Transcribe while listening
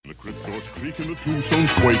Doors creak and the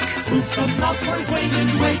tombstones quake. Spooks and outdoors wane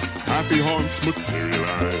and wake. Happy haunts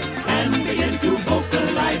materialize. And begin to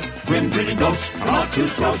vocalize. Grim grinning ghosts come out to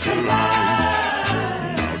socialize.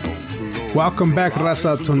 Welcome back,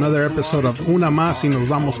 Raza, to another episode of Una Más y Nos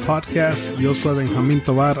Vamos podcast. Yo soy Benjamin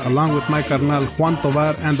Tovar, along with my carnal Juan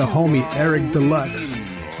Tovar and the homie Eric Deluxe.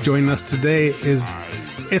 Joining us today is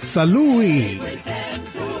It's-a Louie.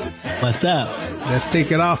 What's up? Let's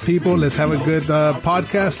take it off, people. Let's have a good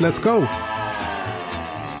podcast. Let's go.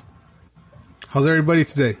 How's everybody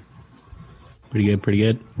today? Pretty good, pretty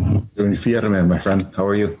good. Doing Fierman, my friend. How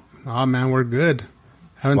are you? Oh, man, we're good.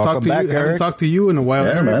 Haven't Welcome talked to back, you. Eric. Haven't talked to you in a while.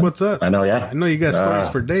 Yeah, Eric, man. what's up? I know, yeah. I know you got stories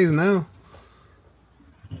for days now.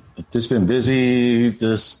 Just been busy,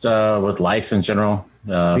 just with life in general.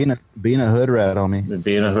 Being a hood rat, homie.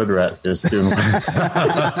 Being a hood rat, just doing.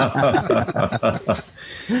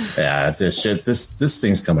 Yeah, this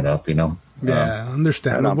thing's coming up, you know. Yeah,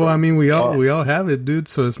 understandable. I mean, we all have it, dude.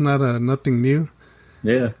 So it's not nothing new.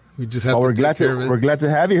 Yeah. We just have. We're glad to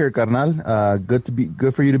have you here, carnal.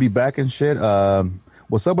 Good for you to be back and shit.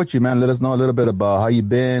 What's up with you, man? Let us know a little bit about how you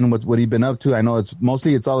been. What you been up to? I know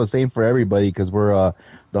it's all the same for everybody because we're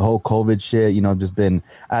the whole COVID shit. You know, just been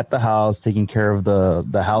at the house taking care of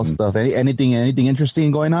the house stuff. Anything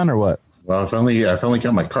interesting going on or what? Well, I finally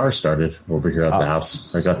got my car started over here at the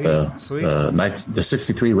house. I got the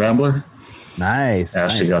 63 Rambler. Nice.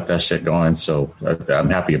 Ashley got that shit going, so I'm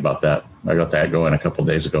happy about that. I got that going a couple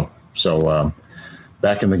days ago. So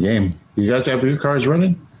back in the game. You guys have your cars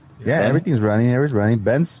running? Yeah, everything's running. Everything's running.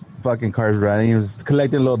 Ben's fucking car's running. It was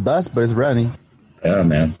collecting a little dust, but it's running. Yeah,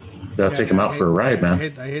 man. Gotta take him out for a ride, man. I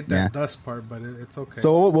hate that dust part, but it's okay.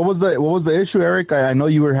 So what was the issue, Eric? I know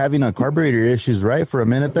you were having a carburetor issues, right, for a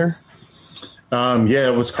minute there? Yeah,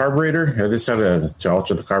 it was carburetor. I just had to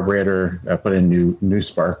alter the carburetor. I put in new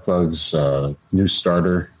spark plugs, new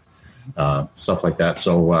starter, stuff like that.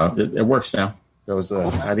 So it works now. That was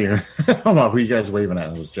I don't know who you guys waving at.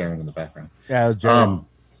 It was Jaron in the background. Yeah, it was Jaron.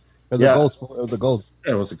 It was a ghost. It was a ghost.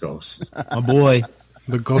 It was a ghost. My boy.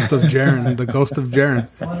 The ghost of Jaron. The ghost of Jaron.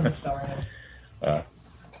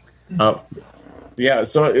 Yeah,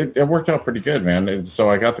 so it worked out pretty good, man. And so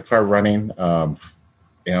I got the car running. I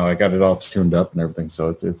got it all tuned up and everything,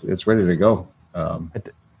 so it's ready to go.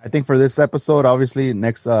 I think for this episode, obviously,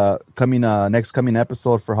 next coming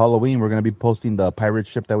episode for Halloween, we're gonna be posting the pirate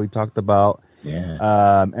ship that we talked about.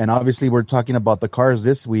 Yeah. And obviously, we're talking about the cars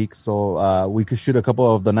this week, so we could shoot a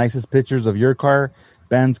couple of the nicest pictures of your car,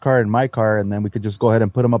 Ben's car, and my car, and then we could just go ahead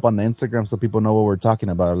and put them up on the Instagram so people know what we're talking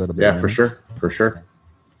about a little bit. Yeah, for sure.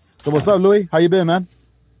 So what's up, Louis? How you been, man?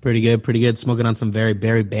 Pretty good. Smoking on some very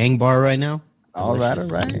berry bang bar right now. All right.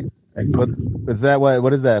 What is that?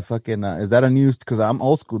 What is that? Fucking is that a new? Because I'm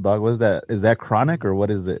old school, dog. What is that? Is that chronic or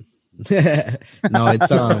what is it? No,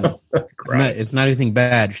 it's not anything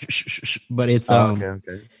bad, but it's okay.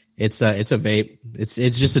 It's a vape. It's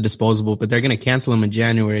just a disposable, but they're gonna cancel them in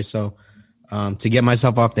January. So to get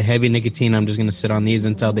myself off the heavy nicotine, I'm just gonna sit on these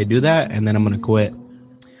until they do that, and then I'm gonna quit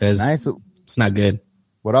because it's not good.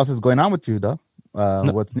 What else is going on with you, though?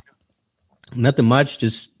 What's new? Nothing much.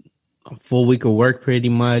 Just a full week of work, pretty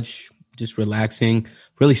much. Just relaxing.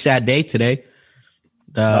 Really sad day today.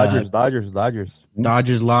 Dodgers. Dodgers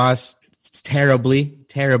lost terribly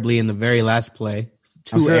in the very last play.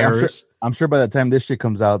 Two errors. I'm sure by the time this shit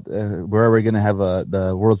comes out, we're already gonna have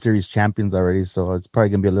the World Series champions already. So it's probably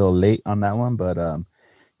gonna be a little late on that one. But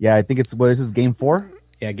yeah, I think this is Game 4.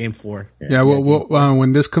 Yeah, Game 4. Yeah.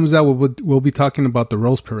 When this comes out, we'll be talking about the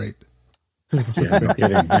Rose Parade. Yeah, no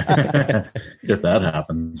kidding. If that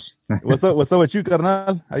happens. What's up with you,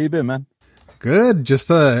 carnal? How you been, man? Good.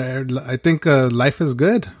 Just I think life is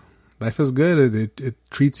good. Life is good. It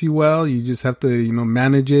treats you well. You just have to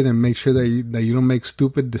manage it and make sure that you don't make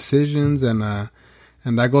stupid decisions, and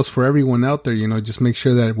that goes for everyone out there. Just make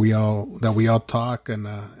sure that we all talk and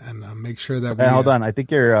make sure that. Hey, hold on. I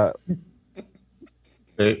think you're.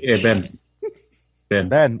 Hey, Ben.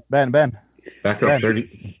 Ben. Back up 30.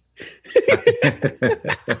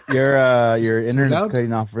 Your internet's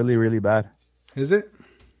cutting off really, really bad. Is it?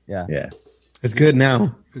 Yeah. It's good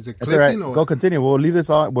now. Is it That's all right. clipping? Go continue. We'll leave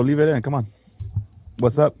this on. We'll leave it in. Come on.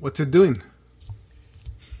 What's up? What's it doing?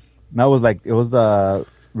 That was it was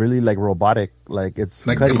really like robotic. Like it's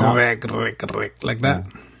Like cutting off. like that.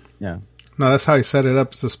 Yeah. No, that's how I set it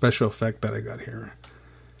up. It's a special effect that I got here.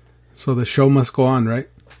 So the show must go on, right?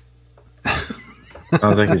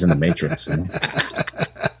 Sounds like he's in the Matrix.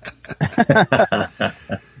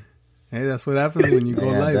 Hey, that's what happens when you go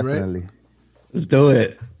live, definitely. right? Let's do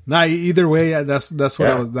it. Nah, either way, that's what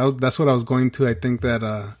I was going to. I think that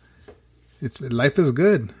life is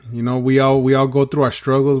good. You know, we all go through our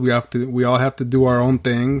struggles. We all have to do our own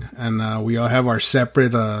thing, and we all have our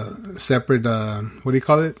separate what do you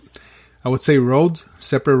call it? I would say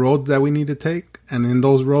separate roads that we need to take. And in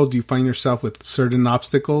those roads, you find yourself with certain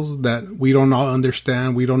obstacles that we don't all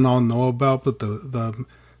understand, we don't all know about. But the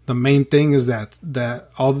main thing is that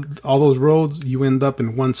all those roads, you end up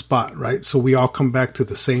in one spot, right? So we all come back to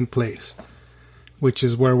the same place, which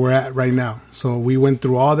is where we're at right now. So we went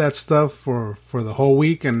through all that stuff for the whole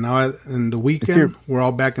week, and now in the weekend, we're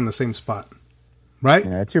all back in the same spot, right?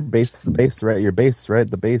 Yeah, it's your base, right? Your base, right?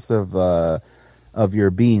 The base of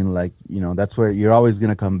your being, like, you know, that's where you're always going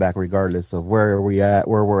to come back regardless of where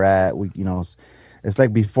we're at. We, you know, it's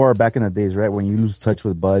like before, back in the days, right? When you lose touch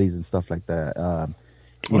with buddies and stuff like that.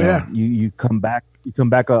 You come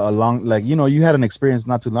back along, like, you know, you had an experience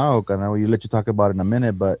not too long ago, and I will let you talk about it in a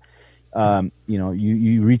minute, but you know,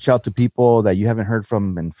 you reach out to people that you haven't heard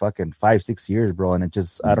from in fucking 5-6 years, bro. And it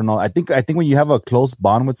just, I don't know. I think when you have a close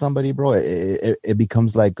bond with somebody, bro, it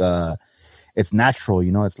becomes like, it's natural,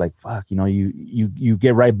 you know. It's like, fuck, you know, you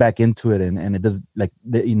get right back into it, and it does, like,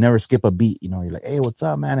 you never skip a beat, you know. You're like, hey, what's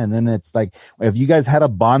up, man? And then it's like, if you guys had a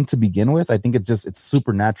bond to begin with, I think it's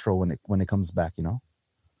super natural when it comes back, you know.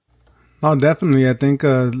 Oh, definitely. I think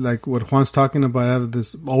like what Juan's talking about, I have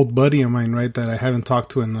this old buddy of mine, right, that I haven't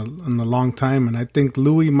talked to in a long time, and I think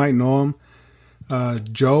Louis might know him.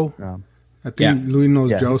 Joe. I think Louis knows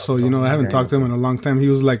Joe, so, you know, I haven't talked to him in a long time. He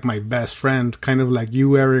was like my best friend, kind of like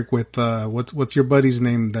you, Eric, with what's your buddy's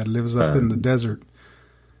name that lives up in the desert?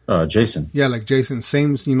 Jason. Yeah, like Jason.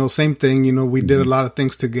 Same thing. You know, we did a lot of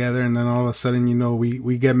things together, and then all of a sudden, you know,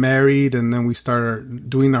 we get married, and then we start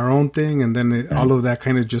doing our own thing, and then all of that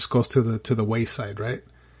kind of just goes to the wayside, right?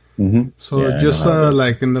 Mm-hmm. So just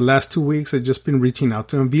like in the last 2 weeks, I've just been reaching out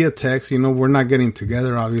to him via text. You know, we're not getting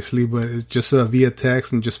together, obviously, but it's just via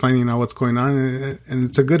text and just finding out what's going on. And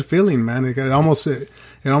it's a good feeling, man. It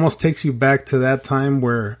almost takes you back to that time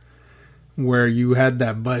where you had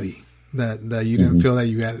that buddy that you didn't feel that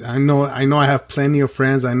you had. I know I have plenty of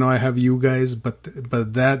friends. I know I have you guys, but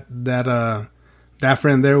that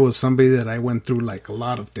friend there was somebody that I went through like a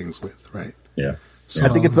lot of things with, right? Yeah. So, I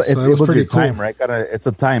think it was your time, right? It's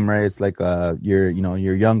a time, right? It's like you're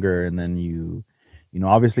younger, and then you know,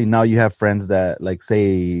 obviously now you have friends that, like,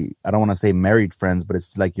 say, I don't want to say married friends, but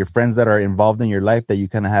it's like your friends that are involved in your life that you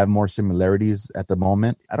kind of have more similarities at the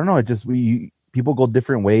moment. I don't know. It just people go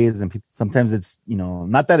different ways, and sometimes it's, you know,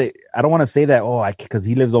 not that I don't want to say that, because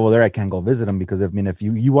he lives over there, I can't go visit him, because if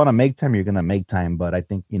you want to make time, you're gonna make time. But I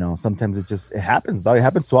think, you know, sometimes it happens, dog. It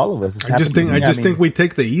happens to all of us. I just think we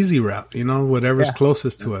take the easy route, you know, whatever's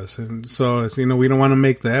closest to us, and so it's, you know, we don't want to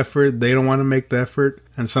make the effort, they don't want to make the effort,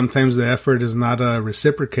 and sometimes the effort is not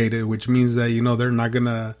reciprocated, which means that, you know, they're not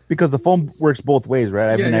gonna, because the phone works both ways,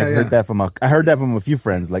 right? I heard that from a few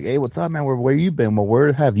friends, like, hey, what's up, man? Where you been? Well,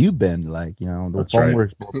 where have you been? Like, you know, the phone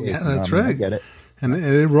works both ways. Yeah, that's right. I get it. And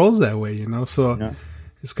it rolls that way, you know. So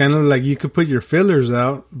it's kind of like you could put your fillers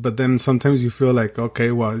out, but then sometimes you feel like,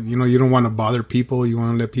 okay, well, you know, you don't want to bother people. You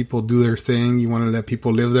want to let people do their thing. You want to let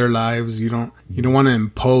people live their lives. You don't want to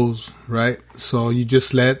impose, right? So you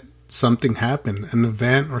just let something happen, an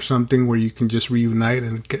event or something where you can just reunite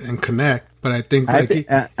and connect. But I think,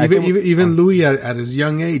 even Louis at his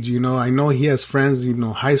young age, you know, I know he has friends, you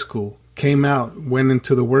know, high school, came out, went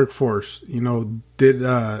into the workforce, you know,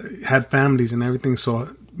 had families and everything. So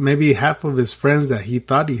maybe half of his friends that he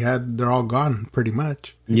thought he had, they're all gone pretty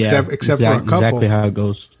much. Yeah, except for a couple. Exactly how it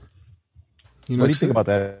goes. You know, what do you think about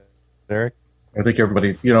that, Eric? I think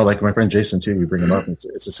everybody, you know, like my friend Jason too, you bring him up, it's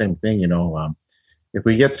the same thing, you know. If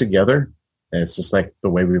we get together, it's just like the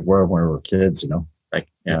way we were when we were kids, you know, like,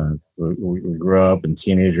 we grew up and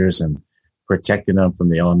teenagers and protecting them from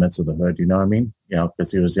the elements of the hood, you know what I mean? You know,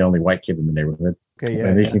 because he was the only white kid in the neighborhood. Okay, yeah,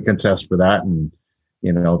 and he can contest for that. And,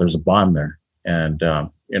 you know, there's a bond there. And,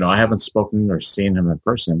 you know, I haven't spoken or seen him in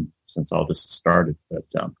person since all this started. But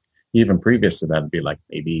even previous to that, it'd be like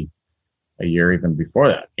maybe a year even before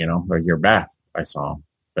that, you know, or a year back, I saw him.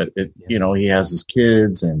 But, you know, he has his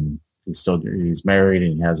kids and he's married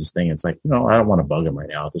and he has his thing. It's like, you know, I don't want to bug him right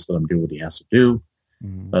now. Just let him do what he has to do.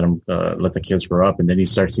 Let him let the kids grow up, and then you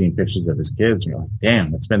start seeing pictures of his kids, and you're like,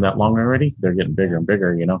 damn, it's been that long already. They're getting bigger and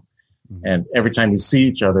bigger, you know. And every time you see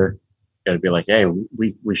each other, you got to be like, hey,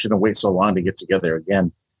 we shouldn't wait so long to get together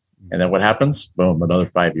again. And then what happens? Boom, another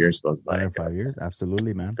 5 years goes by. 5 years,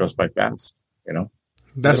 absolutely, man. It goes by fast, you know.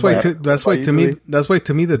 That's why to me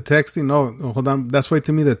the texting. No, hold on. That's why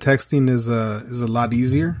to me the texting is a lot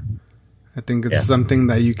easier. I think it's something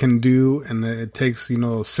that you can do, and it takes, you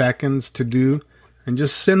know, seconds to do. And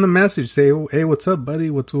just send a message. Say, hey, what's up,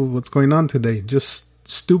 buddy? What's going on today? Just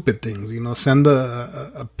stupid things, send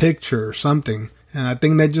a picture or something. And I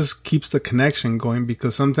think that just keeps the connection going,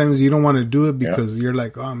 because sometimes you don't want to do it because you're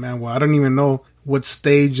like, oh man, well, I don't even know what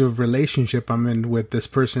stage of relationship I'm in with this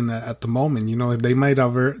person at the moment. They might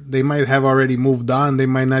have already moved on. They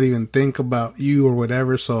might not even think about you or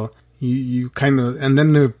whatever. So you kind of, and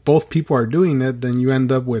then if both people are doing it, then you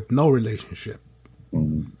end up with no relationship.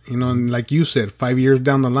 And like you said, 5 years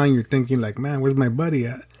down the line, you're thinking like, man, where's my buddy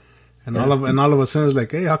at? And all of a sudden it's like,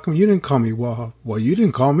 hey, how come you didn't call me? Well, you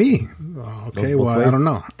didn't call me. Okay, well, ways. I don't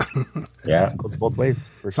know. Yeah, goes both ways.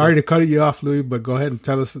 Sorry to cut you off, Louis, but go ahead and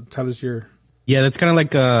tell us your. Yeah, that's kind of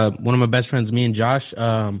like one of my best friends, me and Josh.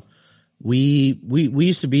 We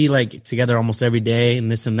used to be like together almost every day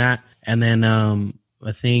and this and that. And then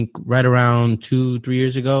I think right around 2-3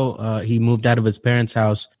 years ago, he moved out of his parents'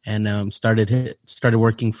 house and started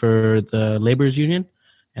working for the laborers union.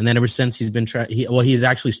 And then ever since he's been he's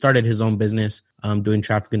actually started his own business, doing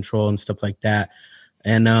traffic control and stuff like that.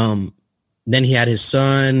 And then he had his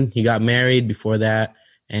son. He got married before that,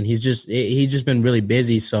 and he's just been really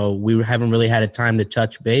busy. So we haven't really had a time to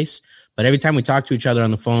touch base. But every time we talk to each other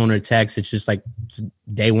on the phone or text, it's just like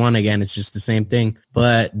day one again. It's just the same thing.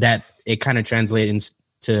 But that it kind of translates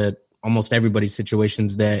into almost everybody's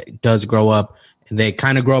situations that does grow up. They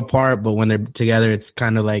kind of grow apart, but when they're together, it's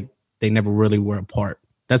kind of like they never really were apart.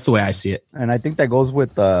 That's the way I see it. And I think that goes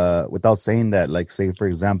with, without saying that, like, say, for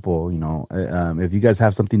example, if you guys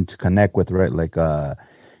have something to connect with, right? Like,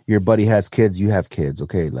 your buddy has kids, you have kids.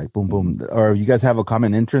 Okay. Like, boom, boom. Or you guys have a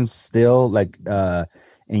common interest still, like,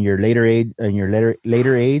 in your later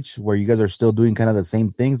age where you guys are still doing kind of the same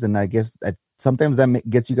things. And I guess sometimes that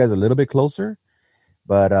gets you guys a little bit closer.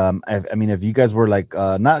 But, I mean, if you guys were like,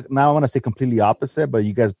 not I want to say completely opposite, but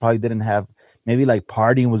you guys probably didn't have, maybe like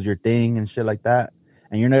partying was your thing and shit like that.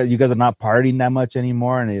 And you guys are not partying that much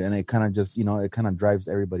anymore, and it kind of just, it kind of drives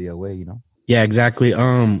everybody away, Yeah, exactly.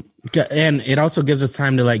 And it also gives us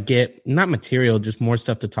time to like get not material, just more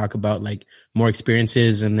stuff to talk about, like more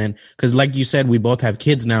experiences. And then, because like you said, we both have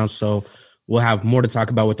kids now, so we'll have more to talk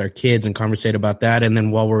about with our kids and conversate about that. And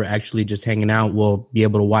then while we're actually just hanging out, we'll be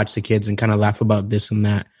able to watch the kids and kind of laugh about this and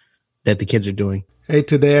that the kids are doing. Hey,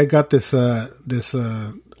 today I got this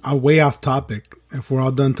way off topic. If we're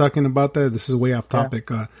all done talking about that, this is way off topic.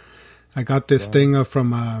 Yeah. I got this thing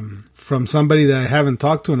from somebody that I haven't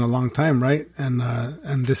talked to in a long time, right?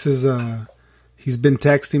 And this is he's been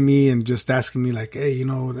texting me and just asking me like, hey,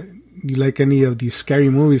 you like any of these scary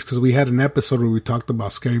movies? Because we had an episode where we talked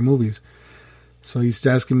about scary movies. So he's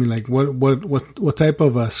asking me like, what type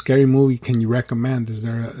of a scary movie can you recommend? Is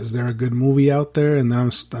there a good movie out there? And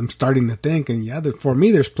I'm starting to think, and for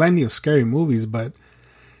me, there's plenty of scary movies,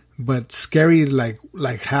 but scary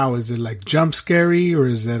like how? Is it like jump scary, or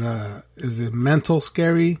is it mental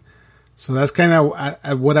scary? So that's kind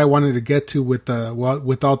of what I wanted to get to with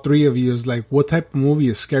all three of you, is like, what type of movie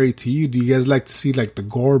is scary to you? Do you guys like to see like the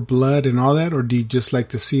gore, blood, and all that, or do you just like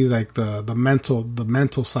to see like the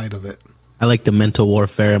mental side of it? I like the mental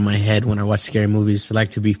warfare in my head when I watch scary movies. I like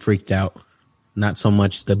to be freaked out, not so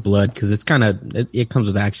much the blood, because it's kind of it comes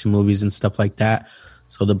with action movies and stuff like that.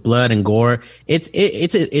 So the blood and gore, it's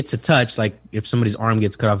a touch. Like if somebody's arm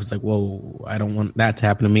gets cut off, it's like, whoa, I don't want that to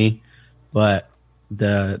happen to me. But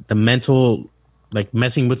the mental, like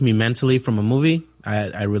messing with me mentally from a movie,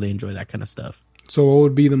 I really enjoy that kind of stuff. So what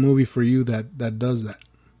would be the movie for you that does that?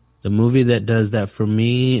 The movie that does that for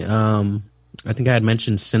me, I think I had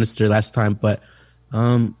mentioned Sinister last time, but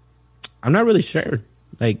I'm not really sure.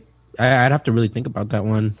 Like, I'd have to really think about that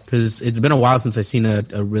one, because it's been a while since I've seen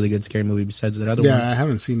a really good scary movie besides that other one. Yeah, I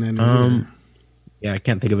haven't seen any. Yeah, I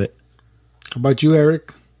can't think of it. How about you,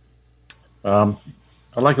 Eric? I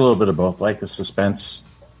like a little bit of both. I like the suspense,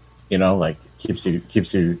 like keeps you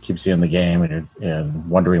in the game and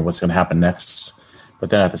wondering what's going to happen next. But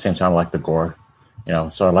then at the same time, I like the gore,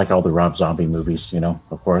 So I like all the Rob Zombie movies,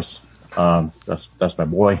 of course. That's my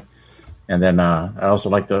boy. And then I also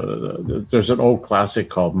like there's an old classic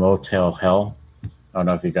called Motel Hell. I don't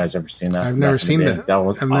know if you guys ever seen that. I've never seen that.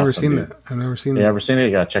 I've never seen that. I've never seen that. You ever seen it?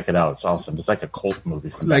 You gotta check it out. It's awesome. It's like a cult movie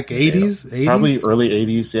from like 80s? Probably early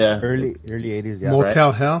 80s. Yeah, early 80s. Yeah.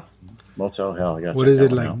 Motel Hell. Motel Hell. Yeah. What is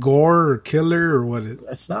it, like gore or killer or what?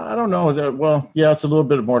 It's not. I don't know. Well, yeah, it's a little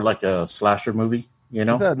bit more like a slasher movie.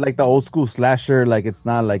 It's like the old school slasher. Like it's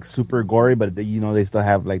not like super gory, but they still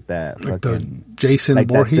have like that. Like the Jason like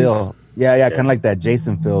Voorhees. Yeah, kind of like that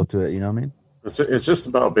Jason feel to it. You know what I mean? It's just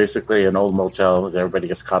about basically an old motel. Everybody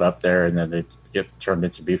gets caught up there, and then they get turned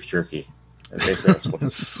into beef jerky. Basically,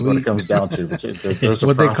 that's what it comes down to. There's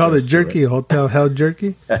what they call the jerky, Hotel Hell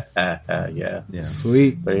jerky. Yeah.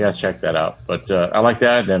 Sweet. But you gotta check that out. But I like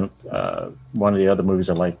that. And then one of the other movies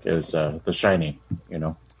I like is The Shining. You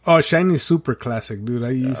know. Oh, Shining's super classic, dude.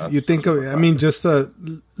 You think of, I mean, just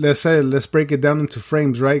let's break it down into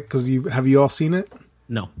frames, right? Because have you all seen it?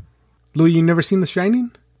 No. Louis, you never seen The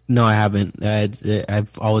Shining? No, I haven't.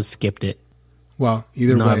 I've always skipped it. Well,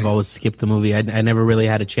 either way. I've always skipped the movie. I never really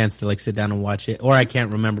had a chance to like sit down and watch it, or I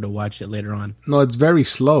can't remember to watch it later on. No, it's very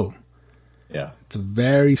slow. Yeah. It's a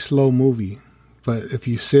very slow movie. But if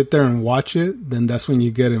you sit there and watch it, then that's when you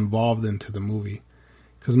get involved into the movie.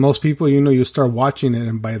 Because most people, you start watching it,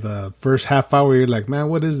 and by the first half hour, you're like, man,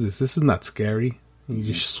 what is this? This is not scary. And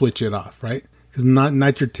you just switch it off, right? Because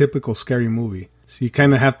not your typical scary movie. So you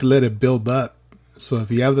kind of have to let it build up. So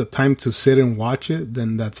if you have the time to sit and watch it,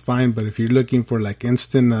 then that's fine. But if you're looking for like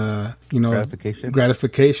instant,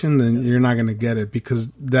 gratification, then you're not going to get it,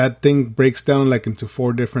 because that thing breaks down like into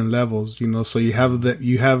 4 different levels, So you have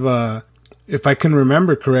if I can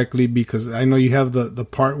remember correctly, because I know you have the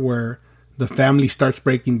part where the family starts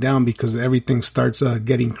breaking down because everything starts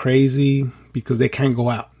getting crazy because they can't go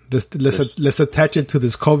out. Let's attach it to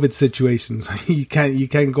this COVID situation. So you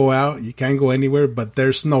can't go out, you can't go anywhere, but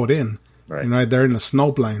they're snowed in. Right. They're in a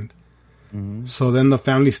snow blind. Mm-hmm. So then the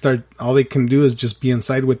family all they can do is just be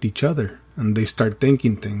inside with each other, and they start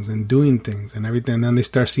thinking things and doing things and everything. And then they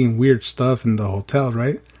start seeing weird stuff in the hotel,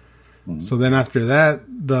 right? Mm-hmm. So then after that,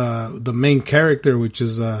 the main character, which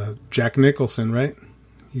is Jack Nicholson, right?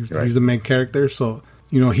 He's the main character. So,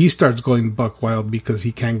 he starts going buck wild because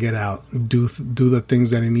he can't get out, do the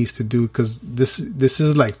things that he needs to do, because this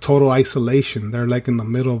is like total isolation. They're like in the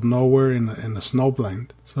middle of nowhere in a snow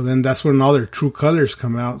blind. So then that's when all their true colors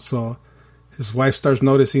come out. So his wife starts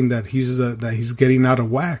noticing that he's getting out of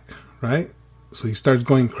whack, right? So he starts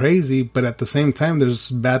going crazy, but at the same time, there's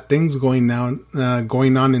bad things going on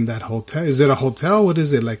in that hotel. Is it a hotel? What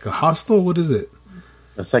is it? Like a hostel? What is it?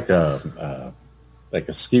 It's like a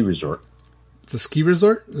ski resort. It's a ski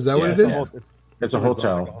resort? Is that what it is? It's a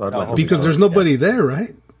hotel. Because there's nobody there,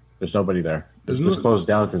 right? There's nobody there. It's just closed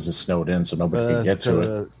down because it's snowed in, so nobody can get to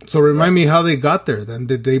it. So remind me how they got there then.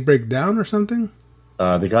 Did they break down or something?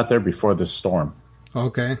 They got there before the storm.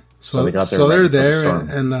 Okay. So they got there. So they're there,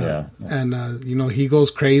 and he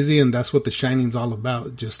goes crazy, and that's what The Shining's all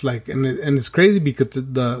about. Just like, and it's crazy because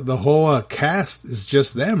the whole cast is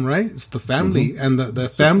just them, right? It's the family and the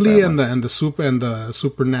family and the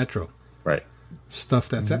supernatural, right? Stuff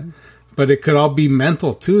that's it. But it could all be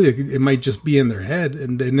mental too. It might just be in their head,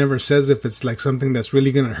 and it never says if it's like something that's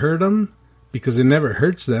really going to hurt them, because it never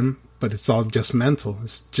hurts them. But it's all just mental.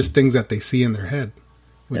 It's just things that they see in their head.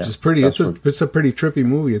 Which is pretty. It's a pretty trippy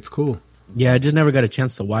movie. It's cool. Yeah, I just never got a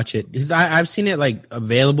chance to watch it because I've seen it like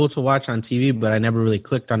available to watch on TV, but I never really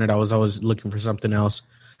clicked on it. I was always looking for something else,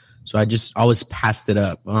 so I just always passed it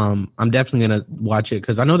up. I'm definitely gonna watch it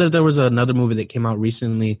because I know that there was another movie that came out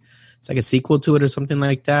recently. It's like a sequel to it or something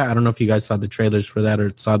like that. I don't know if you guys saw the trailers for that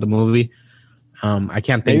or saw the movie. I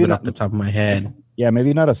can't think of it off the top of my head. Yeah,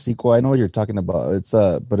 maybe not a sequel. I know what you're talking about. It's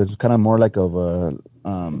but it's kind of more like of a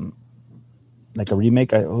like a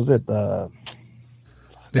remake. What was it?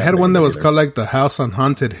 They had one that was called like The House on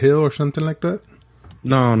Haunted Hill or something like that.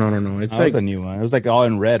 No. It's like a new one. It was like all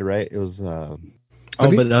in red, right? It was. But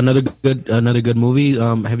another good movie.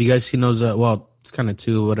 Have you guys seen those? Well, it's kind of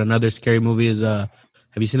two. But another scary movie is. Have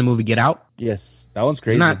you seen the movie Get Out? Yes, that one's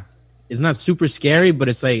crazy. It's not super scary, but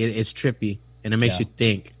it's like it's trippy and it makes you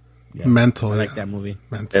think. Yeah. Mental. I like that movie.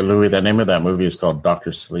 Hey Louis, the name of that movie is called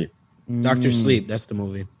Dr. Sleep. Dr. Sleep. That's the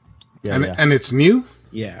movie. Yeah, and it's new?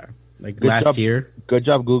 Yeah. Like good last year. Good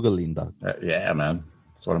job Googling, Doc. Yeah, man.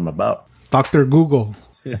 That's what I'm about. Dr. Google.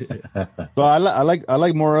 So I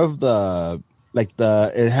like more of the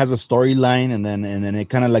it has a storyline and then it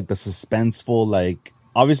kind of like the suspenseful, like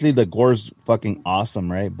obviously the gore's fucking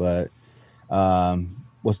awesome, right? But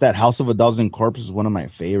what's that? House of a Thousand Corpses is one of my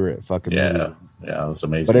favorite fucking movies. Yeah, that's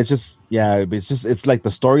amazing. But it's like the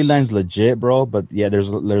storyline's legit, bro. But yeah, there's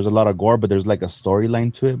a lot of gore, but there's like a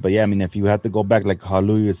storyline to it. But yeah, I mean, if you have to go back, like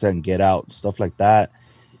Hallelujah said, and Get Out, stuff like that,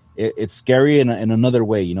 it's scary in another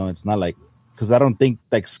way. It's not like, because I don't think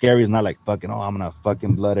like scary is not like fucking, oh, I'm gonna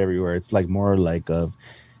fucking blood everywhere. It's like more like it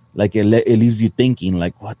leaves you thinking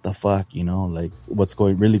like, what the fuck, like what's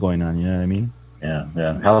really going on. You know what I mean?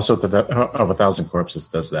 Yeah. House of a Thousand Corpses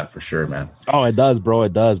does that for sure, man. Oh, it does, bro.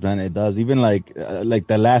 It does, man. It does. Even like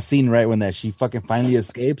the last scene, right, when that she fucking finally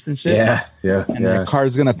escapes and shit. Yeah. And the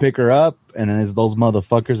car's gonna pick her up, and then it's those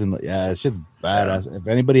motherfuckers, and it's just badass. Yeah. If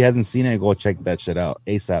anybody hasn't seen it, go check that shit out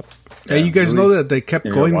ASAP. Yeah, you guys know that they kept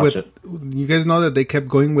going with. You guys know that they kept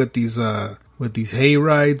going with these hay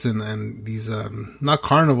rides and these not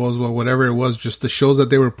carnivals, but whatever it was, just the shows that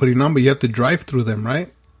they were putting on. But you have to drive through them,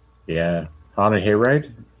 right? Yeah. On a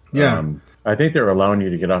hayride? Yeah. I think they're allowing you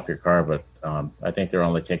to get off your car, but I think they're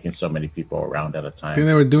only taking so many people around at a time. I think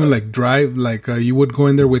they were doing you would go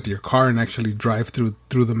in there with your car and actually drive through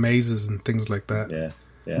the mazes and things like that.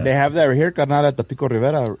 Yeah. They have that here, carnal, at the Pico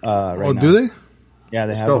Rivera right now. Do they? Yeah,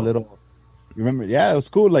 they have a little... You remember? Yeah, it was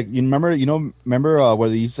cool. Like, you remember where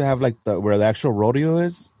they used to have like where the actual rodeo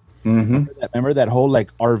is? Mm-hmm. Remember that whole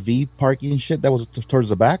like RV parking shit that was towards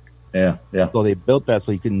the back? Yeah. So they built that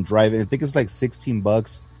so you can drive it. I think it's like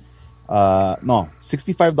 $16. No,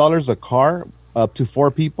 $65 a car up to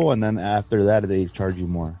 4 people, and then after that they charge you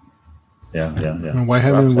more. Yeah. And why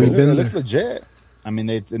haven't we been there? It looks legit. I mean,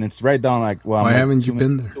 it's right down like why haven't you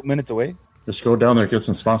been there? 2 minutes away. Just go down there and get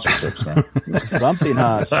some sponsorships, man. Something,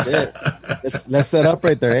 shit. Let's set up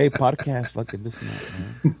right there. Hey, podcast, fucking listen up,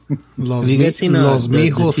 man. Have you guys seen the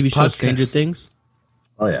TV show Stranger Things?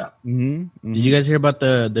 Oh yeah. Mm-hmm. Did you guys hear about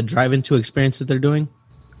the drive-in experience that they're doing?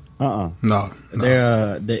 No.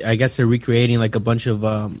 They're I guess they're recreating like a bunch of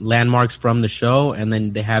landmarks from the show, and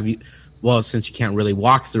then they have you. Well, since you can't really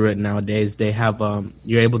walk through it nowadays, they have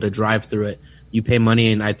you're able to drive through it. You pay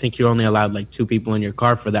money, and I think you're only allowed like 2 people in your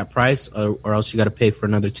car for that price, or else you got to pay for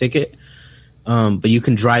another ticket. But you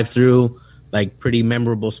can drive through like pretty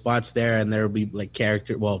memorable spots there, and there will be like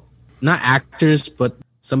not actors, but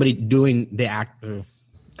somebody doing the act.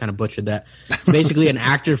 Kind of butchered that. It's basically an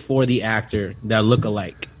actor for the actor that look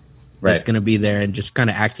alike. Right. That's going to be there and just kind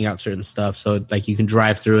of acting out certain stuff. So like you can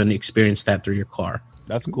drive through and experience that through your car.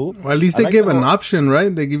 That's cool. Well, at least they give an option,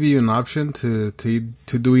 right? They give you an option to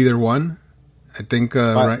do either one. I think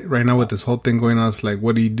right now with this whole thing going on, it's like,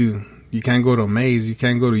 what do? You can't go to a maze. You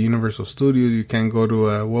can't go to Universal Studios. You can't go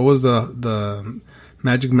to what was the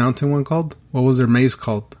Magic Mountain one called? What was their maze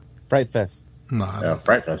called? Fright Fest. Yeah,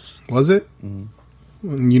 Fright Fest. Was it?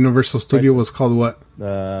 Mm-hmm. Universal Studio was called what?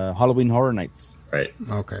 Halloween Horror Nights. Right.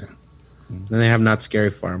 Okay. Then they have Not Scary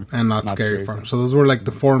Farm. And Not Scary Farm. So those were like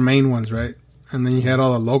the 4 main ones, right? And then you had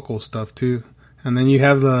all the local stuff too. And then you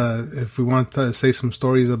have if we want to say some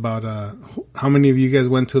stories about how many of you guys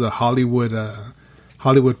went to the Hollywood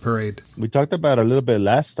parade? We talked about it a little bit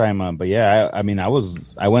last time, but yeah, I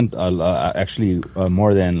went actually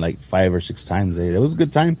more than like 5 or 6 times. It was a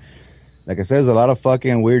good time. Like I said, there's a lot of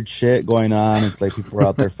fucking weird shit going on. It's like people were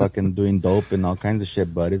out there fucking doing dope and all kinds of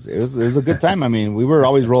shit, but it was a good time. I mean, we were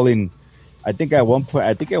always rolling. I think at one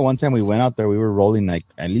time we went out there, we were rolling like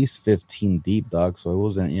at least 15 deep, dog. So it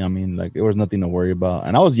wasn't, like there was nothing to worry about.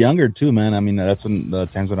 And I was younger too, man. I mean, that's when the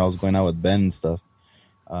times when I was going out with Ben and stuff.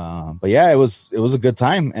 But yeah, it was a good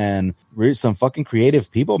time, and really some fucking creative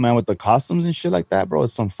people, man, with the costumes and shit like that, bro.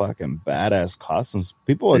 It's some fucking badass costumes.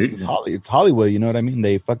 People, it's Hollywood, you know what I mean?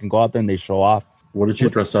 They fucking go out there and they show off. What did you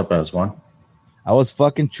dress up as, Juan? I was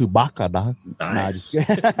fucking Chewbacca, dog. Nice.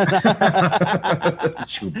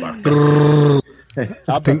 Chewbacca.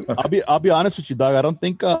 I'll be honest with you, dog. I don't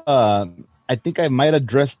think I think I might have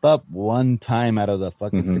dressed up one time out of the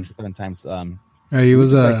fucking 6 or 7 times. He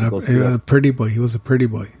was a pretty boy. He was a pretty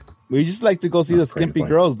boy. We just like to go see the skimpy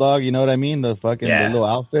girls, dog. You know what I mean? The fucking the little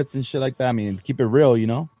outfits and shit like that. I mean, keep it real, you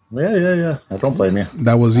know? Yeah. I don't blame you.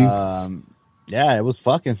 That was you. Yeah, it was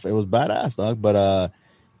badass, dog. But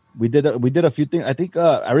we did a few things. I think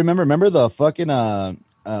I remember the fucking a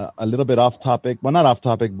little bit off topic. Well, not off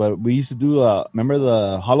topic, but we used to do remember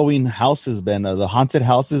the Halloween houses, Ben, the haunted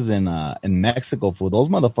houses in Mexico. For those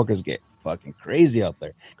motherfuckers get fucking crazy out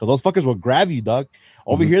there because those fuckers will grab you, dog.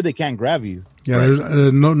 Over here they can't grab you. Yeah, right?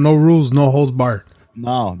 There's no rules, no holds barred.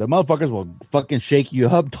 No, the motherfuckers will fucking shake you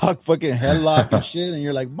up, dog, fucking headlock and shit, and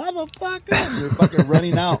you're like, motherfucker, and you're fucking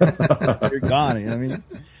running out. You're gone, you know what I mean?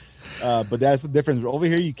 But that's the difference. Over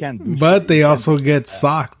here, you can't do But shit. they also get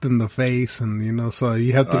socked in the face, and, so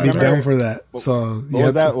you have to be down for that. So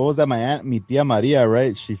what was that? My aunt, mi tia Maria,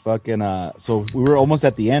 right? She fucking, so we were almost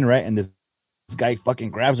at the end, right? And this guy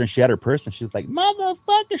fucking grabs her and she had her purse and she was like,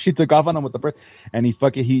 motherfucker. She took off on him with the purse and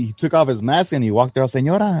he took off his mask and he walked there,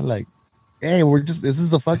 Senora, like, hey, this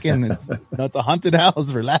is a fucking, it's a haunted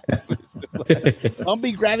house. Relax. Like, don't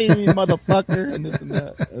be grabbing me, motherfucker. And this and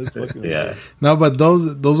that. No, but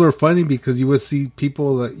those were funny because you would see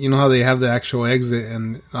people that, how they have the actual exit,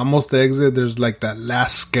 and almost the exit, there's like that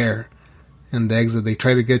last scare. and the exit. They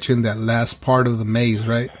try to get you in that last part of the maze,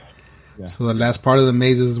 right? Yeah. So the last part of the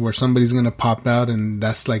maze is where somebody's gonna pop out, and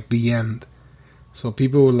that's like the end. So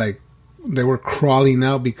people were they were crawling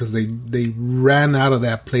out because they ran out of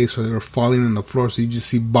that place, or they were falling in the floor. So you just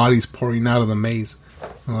see bodies pouring out of the maze.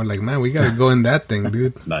 And we're like, man, we gotta go in that thing,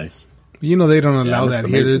 dude. Nice. They don't allow that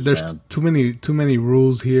here. There's too many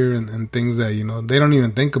rules here and things that they don't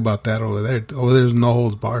even think about that over there. Over there's no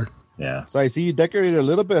holds barred. Yeah. So I see you decorated a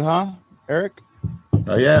little bit, huh, Eric?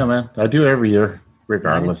 Oh yeah, man. I do every year,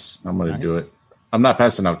 regardless. Nice. I'm gonna do it. I'm not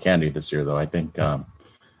passing out candy this year though. I think I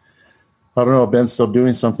don't know. Ben's still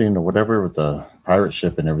doing something or whatever with the pirate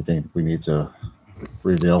ship and everything. We need to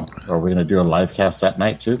reveal. Are we gonna do a live cast that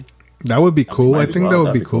night too? That would be cool. I think that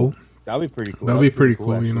would be cool. That'd be pretty cool. That'd be pretty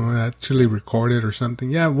cool. Actually record it or something.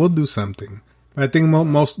 Yeah, we'll do something. I think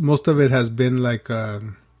most of it has been like I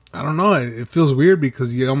don't know. It feels weird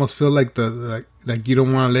because you almost feel like like you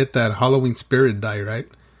don't want to let that Halloween spirit die, right?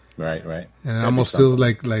 Right. And it almost feels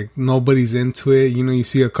like nobody's into it. You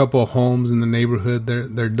see a couple of homes in the neighborhood,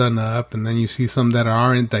 they're done up, and then you see some that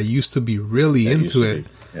aren't, that used to be really into it.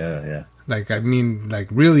 Yeah. Like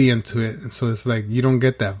really into it. And so it's like you don't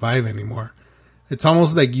get that vibe anymore. It's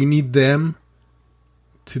almost like you need them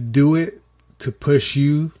to do it, to push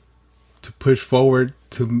you, to push forward,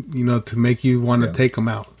 to to make you want to take them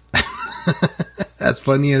out. As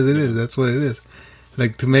funny as it is, that's what it is.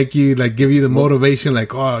 Like to make you, give you the motivation,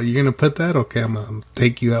 oh, you're gonna put that? Okay, I'm gonna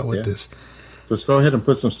take you out with this. Just go ahead and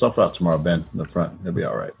put some stuff out tomorrow, Ben, in the front. It'll be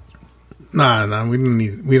all right. Nah, we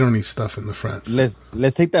don't need stuff in the front. Let's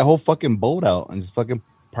take that whole fucking boat out and just fucking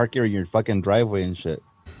park it in your fucking driveway and shit.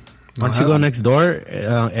 Why don't you go next door,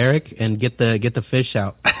 Eric, and get the fish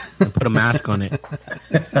out and put a mask on it?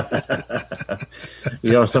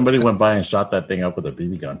 Somebody went by and shot that thing up with a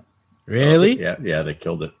BB gun. Really? So, yeah, they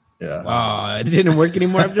killed it. Yeah. Oh, it didn't work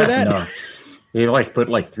anymore after that? No. He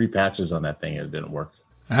put 3 patches on that thing and it didn't work.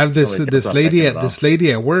 I have this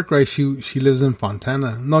lady at work, right? She lives in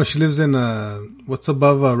Fontana. No, she lives in what's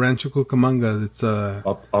above Rancho Cucamonga? It's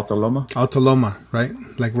Alta Loma. Alta Loma, right?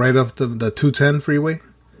 Like right off the 210 freeway.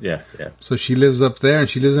 Yeah. So she lives up there, and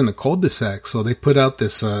she lives in a cul-de-sac. So they put out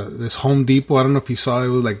this Home Depot. I don't know if you saw it. It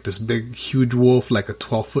was like this big, huge wolf, like a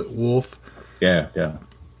 12-foot wolf. Yeah.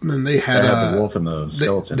 And they had the wolf and the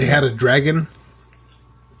skeleton. They had a dragon.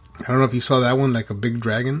 I don't know if you saw that one, like a big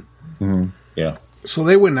dragon. Mm-hmm. Yeah. So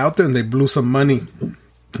they went out there and they blew some money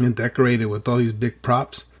and decorated with all these big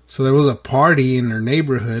props. So there was a party in their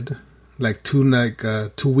neighborhood,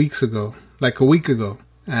 2 weeks ago, like a week ago,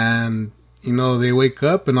 and they wake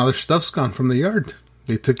up and all their stuff's gone from the yard.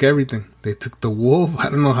 They took everything. They took the wolf. I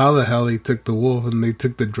don't know how the hell they took the wolf, and they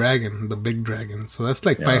took the dragon, the big dragon. So that's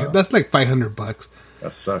like $500.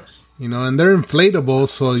 That sucks. And they're inflatable.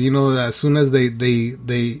 So as soon as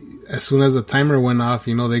as soon as the timer went off,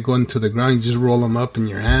 they go into the ground. You just roll them up in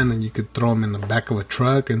your hand, and you could throw them in the back of a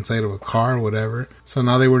truck, inside of a car, whatever. So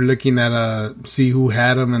now they were looking at see who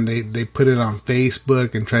had them, and they put it on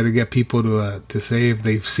Facebook and try to get people to say if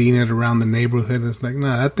they've seen it around the neighborhood. It's like,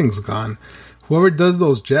 nah, that thing's gone. Whoever does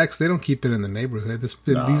those jacks, they don't keep it in the neighborhood.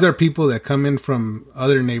 These are people that come in from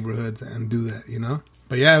other neighborhoods and do that,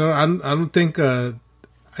 But yeah, I don't think.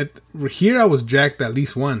 Here I was jacked at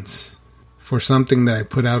least once for something that I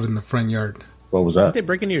put out in the front yard. What was that? Did they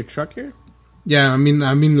break into your truck here? Yeah, I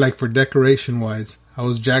mean like for decoration wise. I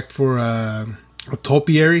was jacked for a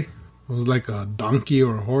topiary. It was like a donkey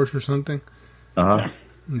or a horse or something. Uh-huh.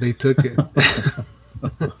 They took it.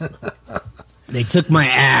 They took my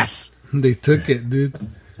ass. They took it, dude.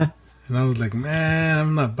 And I was like, man,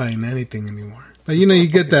 I'm not buying anything anymore. But you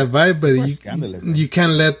get that vibe, but you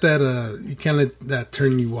can't let that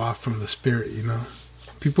turn you off from the spirit.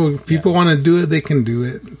 People want to do it, they can do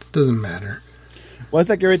it. It doesn't matter. Well, it's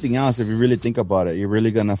like everything else. If you really think about it, you're really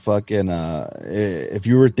gonna fucking. If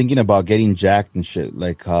you were thinking about getting jacked and shit,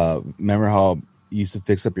 remember how you used to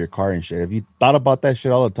fix up your car and shit? If you thought about that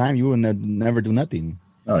shit all the time, you would never do nothing.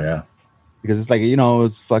 Oh yeah. Because it's like,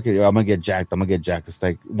 it's fucking, I'm gonna get jacked. It's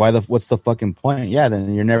like, what's the fucking point? Yeah,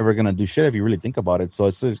 then you're never gonna do shit if you really think about it. So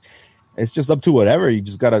it's just up to whatever. You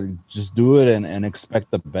just gotta just do it and expect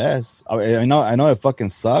the best. I know it fucking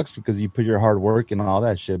sucks because you put your hard work and all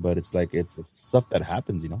that shit, but it's like it's stuff that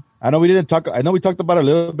happens, I know we talked about it a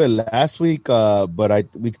little bit last week, but I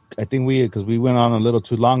think because we went on a little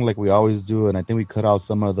too long like we always do, and I think we cut out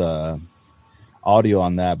some of the audio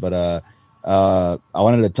on that, but I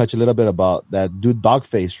wanted to touch a little bit about that dude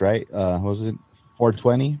Dogface, right? What was it,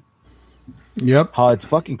 420? Yep. How it's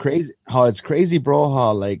fucking crazy. How it's crazy, bro.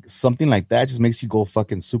 How something like that just makes you go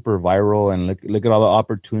fucking super viral, and look at all the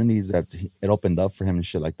opportunities that it opened up for him and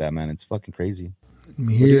shit like that, man. It's fucking crazy.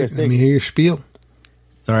 Let me hear your spiel.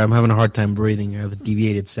 Sorry, I'm having a hard time breathing. I have a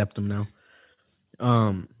deviated septum now.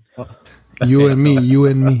 You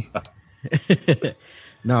and me.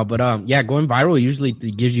 No, but yeah, going viral usually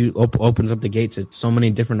gives you opens up the gate to so many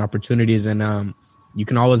different opportunities, and you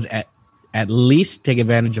can always at least take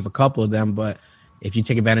advantage of a couple of them. But if you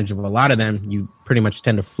take advantage of a lot of them, you pretty much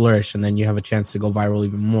tend to flourish, and then you have a chance to go viral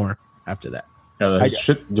even more after that. Yeah,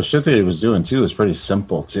 the shit that he was doing too was pretty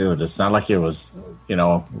simple too. It's not like it was,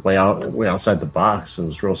 way outside the box. It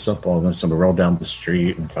was real simple. And then somebody roll down the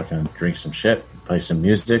street and fucking drink some shit, play some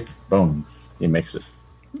music, boom, he makes it.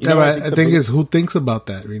 I think it's who thinks about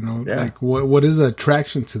that, Like what is the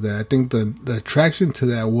attraction to that? I think the attraction to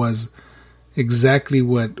that was exactly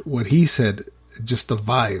what he said, just the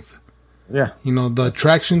vibe. Yeah. The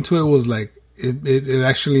attraction to it was like, it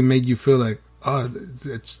actually made you feel like, oh,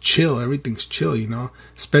 it's chill. Everything's chill,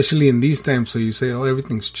 especially in these times. So you say, oh,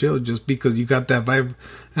 everything's chill just because you got that vibe.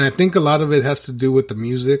 And I think a lot of it has to do with the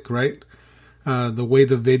music, right? The way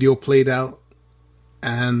the video played out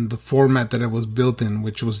and the format that it was built in,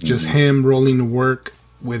 which was just him rolling to work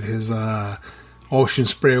with his ocean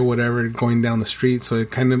spray or whatever going down the street. So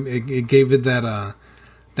it kind of, it gave it that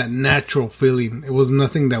natural feeling. It was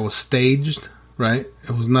nothing that was staged, right?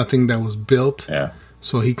 It was nothing that was built. Yeah.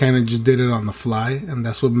 So he kind of just did it on the fly, and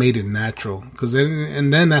that's what made it natural.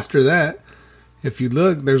 Then after that, if you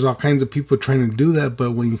look, there's all kinds of people trying to do that,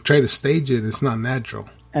 but when you try to stage it, it's not natural.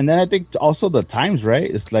 And then I think also the times, right?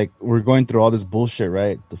 It's like we're going through all this bullshit,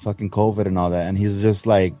 right? The fucking COVID and all that, and he's just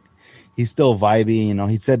like, he's still vibey.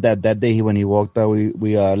 He said that day when he woke up,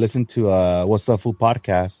 we listened to What's Up Food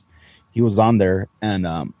podcast. He was on there,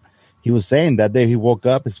 and he was saying that day he woke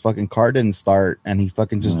up, his fucking car didn't start, and he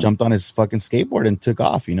fucking just jumped on his fucking skateboard and took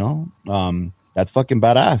off, That's fucking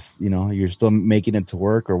badass, You're still making it to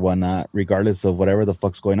work or whatnot, regardless of whatever the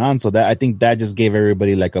fuck's going on. So that, I think that just gave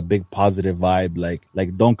everybody like a big positive vibe,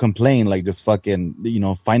 like don't complain, like just fucking,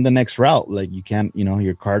 find the next route. Like you can't,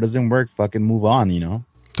 your car doesn't work, fucking move on,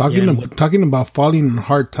 Talking about falling in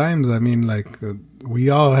hard times, I mean,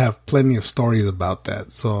 we all have plenty of stories about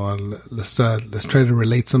that. So let's try to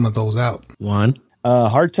relate some of those out. One,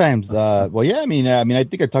 hard times. Well, yeah. I mean, I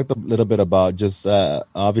think I talked a little bit about just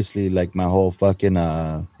obviously like my whole fucking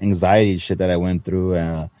anxiety shit that I went through.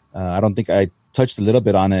 I don't think I touched a little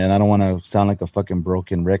bit on it, and I don't want to sound like a fucking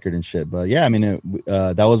broken record and shit. But yeah, I mean,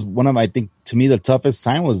 that was one of, I think, to me, the toughest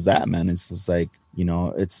time was that, man. It's just like,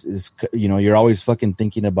 it's you're always fucking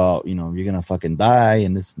thinking about, you're gonna fucking die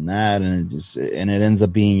and this and that, and it ends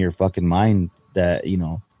up being your fucking mind that,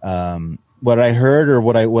 what I heard or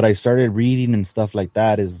what I started reading and stuff like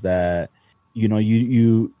that is that, you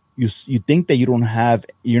think that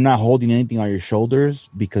you're not holding anything on your shoulders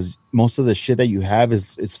because most of the shit that you have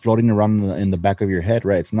it's floating around in the back of your head,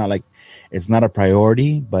 right? It's not like, it's not a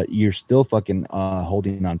priority, but you're still fucking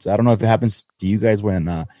holding on to it. I don't know if it happens to you guys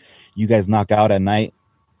when you guys knock out at night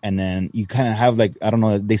and then you kind of have like, I don't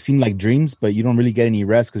know, they seem like dreams, but you don't really get any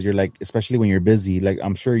rest because you're like, especially when you're busy, like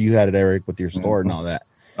I'm sure you had it, Eric, with your store and all that.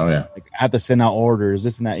 Oh yeah. Like I have to send out orders,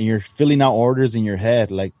 this and that, and you're filling out orders in your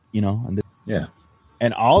head, like, yeah.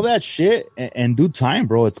 And all that shit in due time,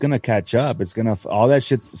 bro, it's going to catch up. It's going to, all that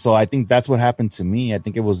shit. So I think that's what happened to me. I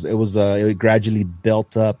think it gradually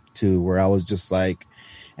built up to where I was just like,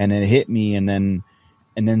 and it hit me. And then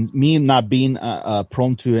me not being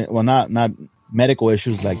prone to it, well, not medical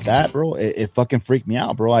issues like that, bro. It fucking freaked me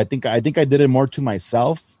out, bro. I think I did it more to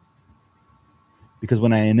myself because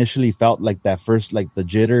when I initially felt like that first, like the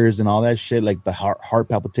jitters and all that shit, like the heart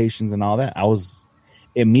palpitations and all that,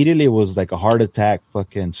 immediately it was like a heart attack,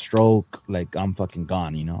 fucking stroke. Like I'm fucking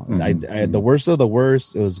gone, the worst of the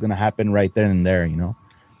worst, it was going to happen right then and there,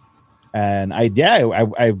 And I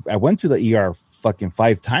went to the ER fucking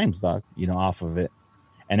 5 times, dog, off of it.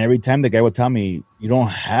 And every time the guy would tell me,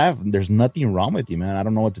 there's nothing wrong with you, man. I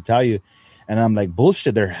don't know what to tell you. And I'm like,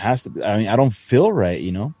 bullshit, I don't feel right,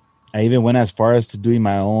 I even went as far as to doing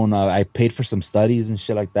my own, I paid for some studies and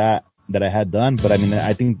shit like that I had done. But I mean,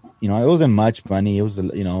 I think, it wasn't much money. It was, a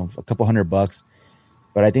couple $100.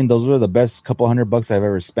 But I think those were the best couple $100 I've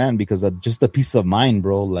ever spent because of just the peace of mind,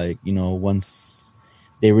 bro. Like, once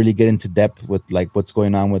they really get into depth with like what's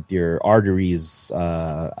going on with your arteries.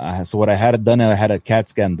 So what I had done, I had a CAT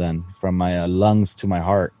scan done from my lungs to my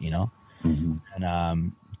heart,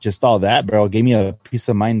 and just all that, bro, gave me a peace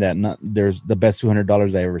of mind that there's the best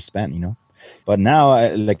 $200 I ever spent, But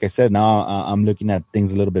now, like I said, I'm looking at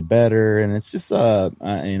things a little bit better, and it's just, I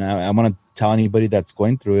want to tell anybody that's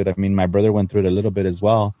going through it. I mean, my brother went through it a little bit as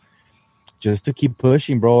well. Just to keep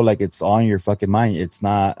pushing, bro. Like it's all in your fucking mind. It's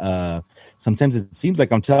not. Sometimes it seems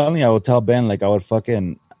like I'm telling you. I would tell Ben like I would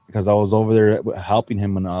fucking because I was over there helping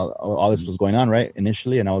him when all this was going on, right?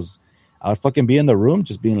 Initially, and I would fucking be in the room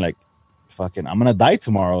just being like, fucking, I'm gonna die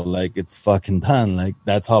tomorrow. Like, it's fucking done. Like,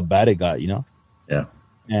 that's how bad it got, you know? Yeah.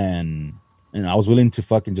 And I was willing to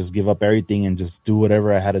fucking just give up everything and just do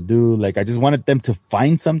whatever I had to do. Like, I just wanted them to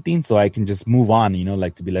find something so I can just move on, you know,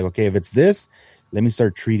 like to be like, okay, if it's this, let me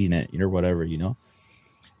start treating it, you know, whatever, you know.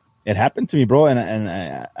 It happened to me, bro,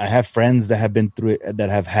 and I have friends that have been through it, that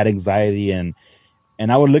have had anxiety, and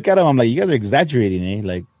I would look at them, I'm like, you guys are exaggerating, eh?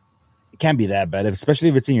 Like, it can't be that bad, especially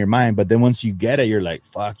if it's in your mind. But then once you get it, you're like,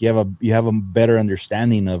 fuck, you have a better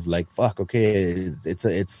understanding of like, fuck, okay,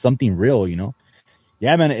 it's something real, you know.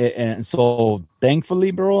 Yeah, man. And so thankfully,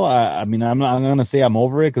 bro, I mean, I'm not going to say I'm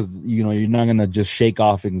over it because, you know, you're not going to just shake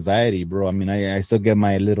off anxiety, bro. I mean, I still get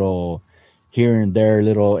my little here and there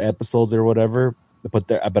little episodes or whatever.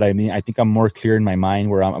 But I mean, I think I'm more clear in my mind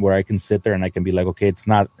where I can sit there and I can be like, okay, it's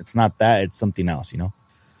not that, it's something else, you know?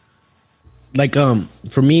 Like,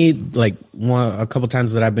 for me, like a couple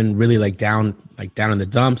times that I've been really like down in the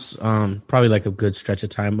dumps, probably like a good stretch of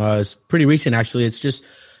time. It's pretty recent, actually. It's just,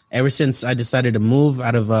 ever since I decided to move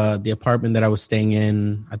out of the apartment that I was staying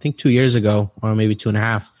in, I think 2 years ago, or maybe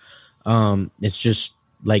 2.5, it's just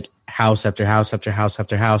like house after house after house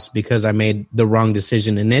after house because I made the wrong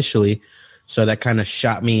decision initially. So that kind of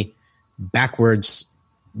shot me backwards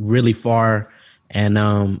really far. And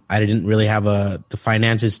I didn't really have the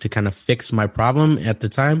finances to kind of fix my problem at the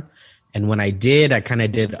time. And when I did, I kind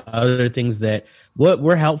of did other things that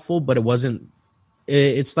were helpful, but it wasn't.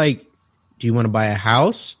 It's like, do you want to buy a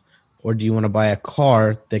house? Or do you want to buy a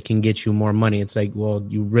car that can get you more money? It's like, well,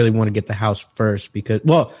 you really want to get the house first because,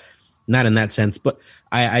 well, not in that sense, but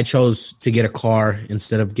I chose to get a car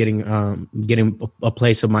instead of getting a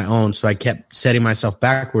place of my own. So I kept setting myself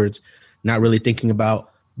backwards, not really thinking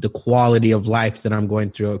about the quality of life that I'm going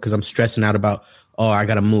through because I'm stressing out about, oh, I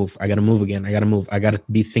got to move. I got to move again. I got to move. I got to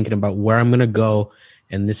be thinking about where I'm going to go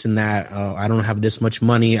and this and that. I don't have this much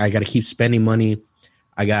money. I got to keep spending money.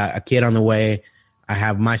 I got a kid on the way. I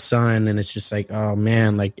have my son, and it's just like, oh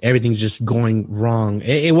man, like everything's just going wrong.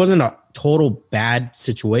 It wasn't a total bad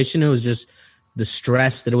situation. It was just the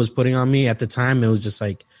stress that it was putting on me at the time. It was just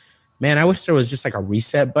like, man, I wish there was just like a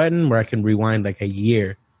reset button where I can rewind like a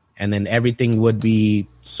year and then everything would be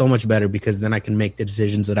so much better because then I can make the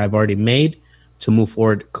decisions that I've already made to move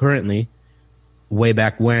forward currently way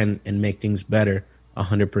back when and make things better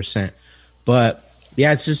 100%. But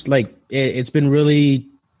yeah, it's just like, it's been really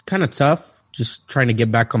kind of tough. Just trying to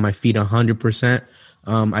get back on my feet 100%.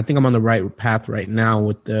 I think I'm on the right path right now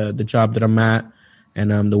with the job that I'm at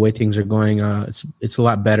and the way things are going. It's a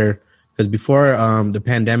lot better because before the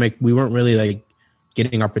pandemic, we weren't really like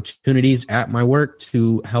getting opportunities at my work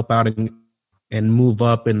to help out and move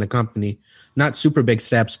up in the company. Not super big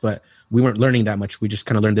steps, but we weren't learning that much. We just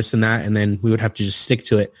kind of learned this and that, and then we would have to just stick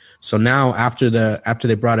to it. So now after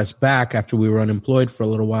they brought us back, after we were unemployed for a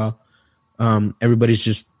little while, everybody's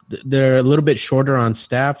just, they're a little bit shorter on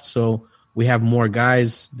staff, so we have more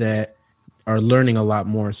guys that are learning a lot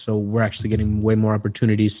more. So we're actually getting way more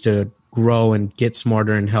opportunities to grow and get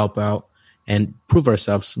smarter and help out and prove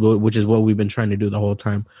ourselves, which is what we've been trying to do the whole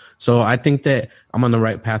time. So I think that I'm on the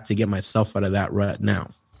right path to get myself out of that rut now.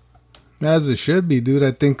 As it should be, dude.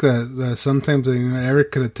 I think that sometimes,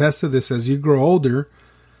 Eric could attest to this, as you grow older,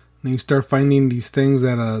 and you start finding these things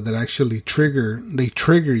that actually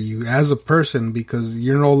trigger you as a person because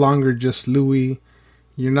you're no longer just Louis.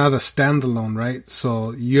 You're not a standalone, right?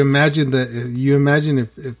 So you imagine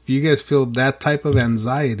if you guys feel that type of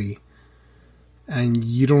anxiety and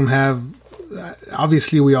you don't have,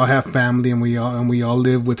 obviously we all have family and we all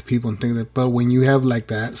live with people and things like that, but when you have like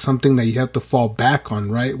that, something that you have to fall back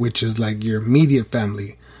on, right? Which is like your immediate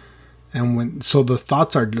family. And so the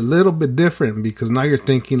thoughts are a little bit different because now you're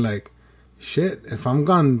thinking like, shit, if I'm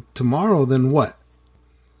gone tomorrow, then what?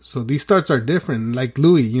 So these thoughts are different. Like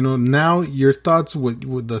Louis, now your thoughts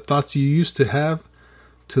with the thoughts you used to have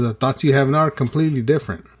to the thoughts you have now are completely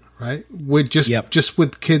different, right? With just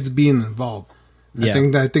with kids being involved. Yeah.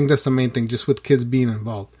 I think that's the main thing, just with kids being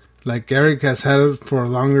involved. Like Eric has had it for a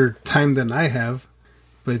longer time than I have.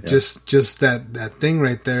 But just that thing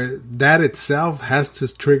right there, that itself has to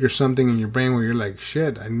trigger something in your brain where you're like,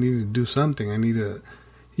 shit, I need to do something. I need to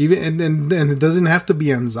and it doesn't have to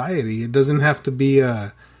be anxiety. It doesn't have to be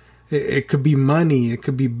it could be money. It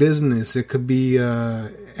could be business. It could be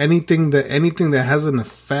anything that has an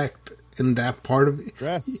effect in that part of it.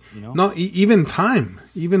 Stress, No, even time.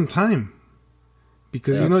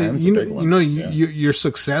 Because you're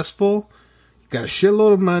successful. You got a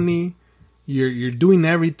shitload of money. You're doing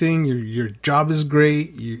everything. Your job is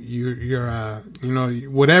great. You're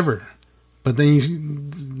whatever. But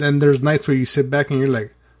then there's nights where you sit back and you're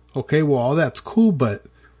like, okay, well, all that's cool, but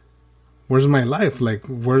where's my life? Like,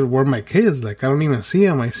 where are my kids? Like, I don't even see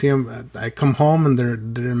them. I see them. I come home and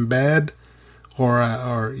they're in bed,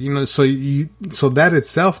 or you know. So that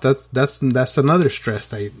itself, that's another stress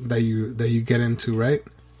that you get into, right?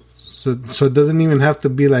 So it doesn't even have to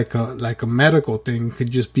be like a medical thing. It could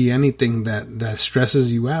just be anything that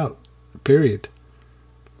stresses you out. Period.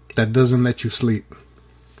 That doesn't let you sleep.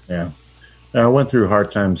 Yeah. I went through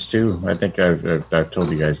hard times too. I think I've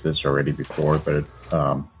told you guys this already before, but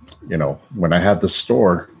you know, when I had the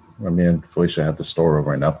store, when me and Felicia had the store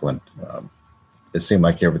over in Upland, it seemed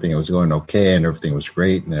like everything was going okay and everything was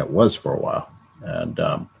great, and it was for a while.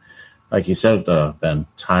 And like you said, Ben,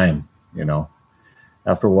 time. You know,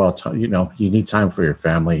 after a while, you know, you need time for your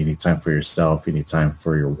family, you need time for yourself, you need time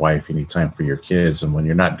for your wife, you need time for your kids. And when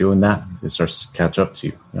you're not doing that, it starts to catch up to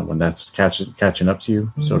you. And when that's catching up to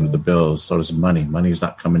you, so do the bills, so does the money. Money's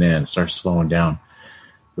not coming in, it starts slowing down.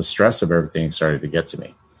 The stress of everything started to get to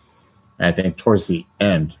me. And I think towards the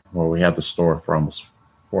end, where we had the store for almost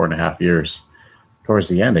 4.5 years, towards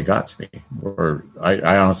the end, it got to me where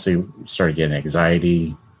I honestly started getting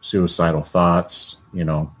anxiety, suicidal thoughts. You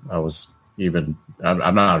know, I was even,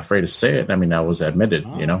 I'm not afraid to say it. I mean, I was admitted,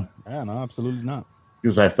 you know. Yeah, no, absolutely not.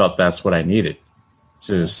 Because I felt that's what I needed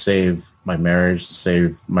to save my marriage, to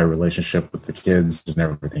save my relationship with the kids and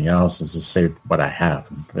everything else, and to save what I have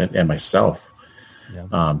and myself.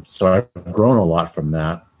 Yeah. So I've grown a lot from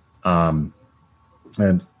that. And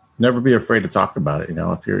never be afraid to talk about it. You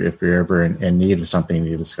know, if you're ever in need of something,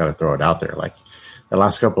 you just got to throw it out there. Like the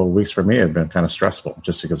last couple of weeks for me have been kind of stressful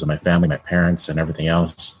just because of my family, my parents, and everything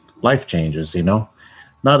else. Life changes, you know,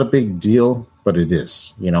 not a big deal, but it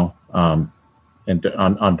is, you know, and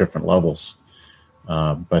on different levels.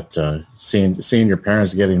 But seeing your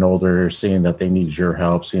parents getting older, seeing that they need your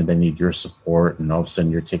help, seeing they need your support, and all of a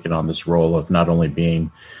sudden you're taking on this role of not only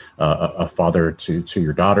being a father to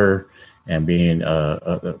your daughter and being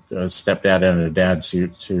a stepdad and a dad to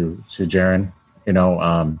Jaron, you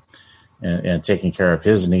know, and taking care of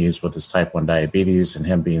his needs with his type 1 diabetes and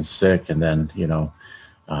him being sick, and then, you know,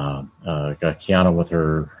 got Kiana with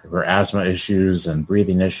her asthma issues and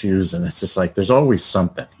breathing issues, and it's just like there's always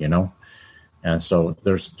something, you know. And so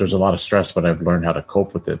there's a lot of stress, but I've learned how to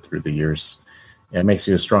cope with it through the years. It makes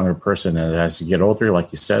you a stronger person, and as you get older,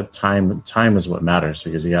 like you said, time is what matters,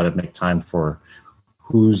 because you got to make time for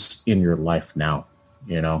who's in your life now,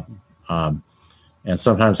 you know. And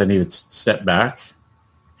sometimes I need to step back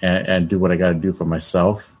and do what I got to do for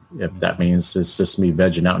myself. If that means it's just me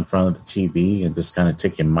vegging out in front of the TV and just kind of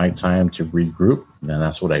taking my time to regroup, then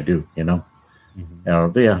that's what I do, you know. Mm-hmm. You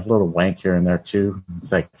know, yeah, a little wank here and there too.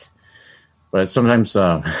 It's like, but sometimes,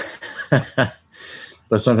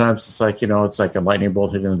 it's like, you know, it's like a lightning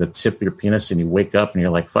bolt hitting the tip of your penis, and you wake up and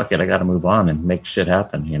you're like, fuck it, I got to move on and make shit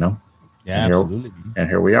happen, you know. Yeah, absolutely. And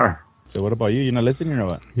here we are. So what about you? You're not listening or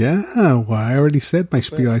what? Yeah, well, I already said my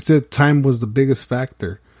spiel. I said time was the biggest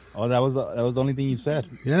factor. Oh, that was the only thing you said.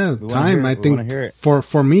 Yeah, time. I think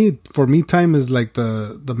for me, time is like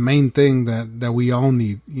the main thing that we all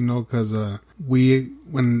need. You know, because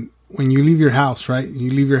when you leave your house, right? You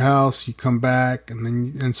leave your house, you come back,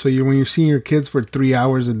 and so when you're seeing your kids for 3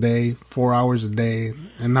 hours a day, 4 hours a day,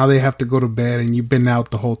 and now they have to go to bed, and you've been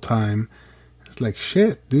out the whole time. It's like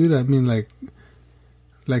shit, dude. I mean, like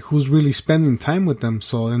who's really spending time with them?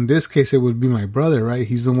 So in this case, it would be my brother, right?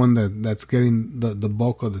 He's the one that's getting the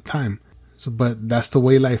bulk of the time. So, but that's the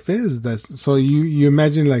way life is. So you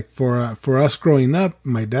imagine, like for us growing up,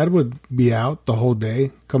 my dad would be out the whole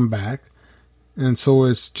day, come back, and so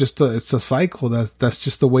it's a cycle. That's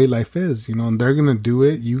just the way life is, you know. And they're gonna do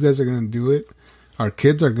it. You guys are gonna do it. Our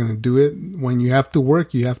kids are gonna do it. When you have to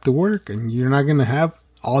work, you have to work, and you're not gonna have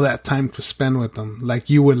all that time to spend with them like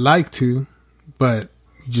you would like to, but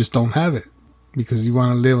you just don't have it because you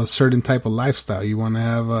want to live a certain type of lifestyle. You want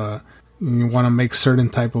to you want to make certain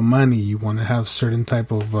type of money. You want to have certain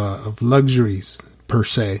type of luxuries per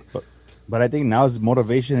se. But I think now's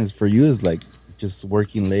motivation is for you is like just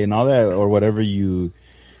working late and all that, or whatever you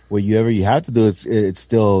have to do. It's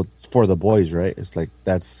still for the boys, right? It's like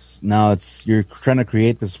you're trying to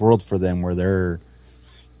create this world for them where they're,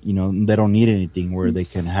 you know, they don't need anything, where they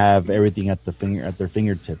can have everything at their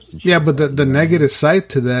fingertips. And shit. Yeah, but the negative side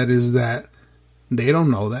to that is that they don't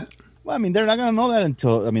know that. Well, I mean, they're not gonna know that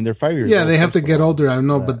until they're 5 years. Yeah, old. They have to get older. I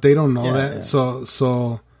know, but they don't know that. Yeah.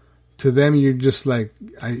 So to them, you're just like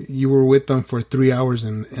you were with them for 3 hours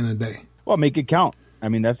in a day. Well, make it count. I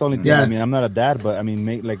mean, that's the only thing. Yeah. I mean, I'm not a dad, but I mean,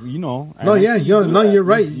 you're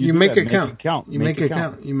right. You make it count. You make it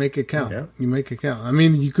count. You make it count. Yeah. You make it count. I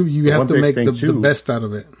mean, you have to make the best out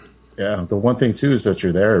of it. Yeah, the one thing too is that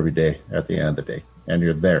you're there every day at the end of the day, and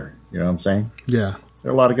you're there. You know what I'm saying? Yeah.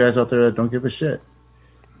 There are a lot of guys out there that don't give a shit.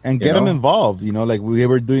 And get them involved, like we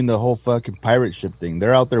were doing the whole fucking pirate ship thing.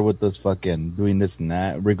 They're out there with us fucking doing this and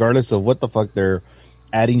that, regardless of what the fuck they're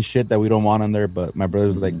adding shit that we don't want on there. But my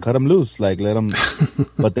brother's like, cut them loose, like let them,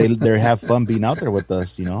 but they have fun being out there with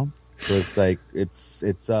us, So it's like it's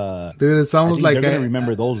dude, it's almost like they're gonna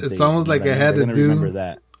remember those. It's days, almost like I had to do. Remember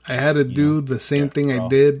that. I had to do the same thing I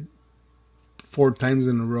did 4 times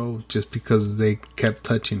in a row just because they kept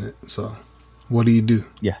touching it. So. What do you do?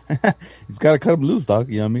 Yeah, he's got to cut them loose, dog.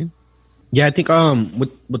 You know what I mean? Yeah, I think with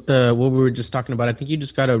what we were just talking about, I think you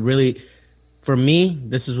just gotta really, for me,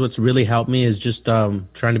 this is what's really helped me is just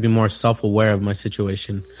trying to be more self-aware of my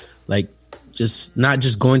situation, like just not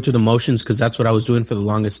just going through the motions, because that's what I was doing for the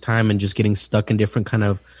longest time, and just getting stuck in different kind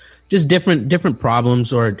of just different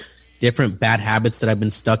problems or different bad habits that I've been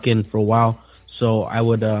stuck in for a while. So I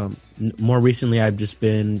would more recently I've just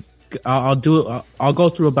been. I'll go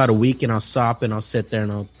through about a week and I'll stop and I'll sit there and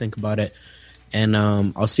I'll think about it, and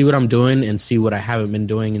I'll see what I'm doing and see what I haven't been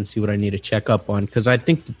doing and see what I need to check up on, because I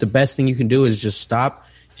think that the best thing you can do is just stop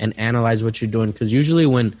and analyze what you're doing, because usually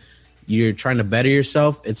when you're trying to better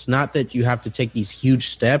yourself, it's not that you have to take these huge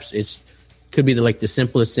steps. It could be the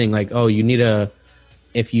simplest thing, like, oh,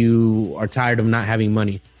 if you are tired of not having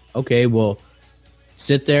money, okay, well,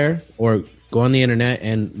 sit there or go on the internet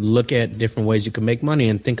and look at different ways you can make money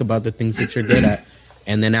and think about the things that you're good at,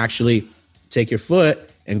 and then actually take your foot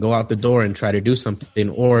and go out the door and try to do something,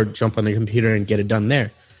 or jump on the computer and get it done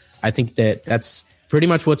there. I think that's pretty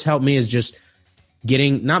much what's helped me, is just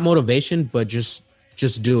getting, not motivation, but just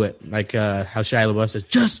do it. Like how Shia LaBeouf says,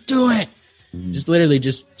 just do it. Just literally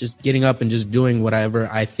just getting up and just doing whatever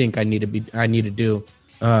I think I need to do.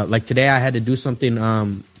 Like today I had to do something.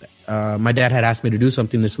 My dad had asked me to do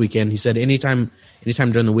something this weekend. He said, anytime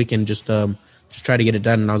during the weekend, just try to get it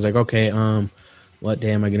done. And I was like, okay, what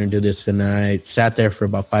day am I going to do this? And I sat there for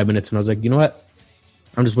about 5 minutes and I was like, you know what?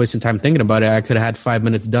 I'm just wasting time thinking about it. I could have had 5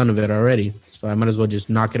 minutes done of it already. So I might as well just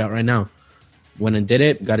knock it out right now. Went and did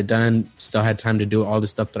it, got it done, still had time to do all the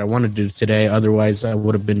stuff that I wanted to do today. Otherwise, I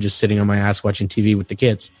would have been just sitting on my ass watching TV with the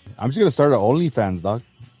kids. I'm just going to start an OnlyFans, dog.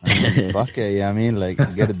 Fuck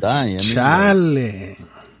it, get it done. Charlie.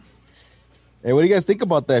 Hey, what do you guys think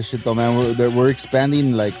about that shit, though, man? We're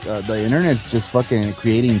expanding, the internet's just fucking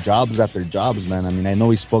creating jobs after jobs, man. I mean, I know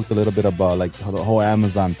we spoke a little bit about, the whole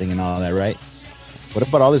Amazon thing and all that, right? What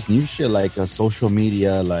about all this new shit, social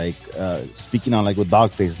media, speaking on, with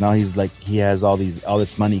Dogface? Now he has all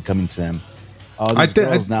this money coming to him.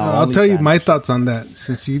 I'll tell you my thoughts on that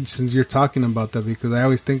since you're talking about that, because I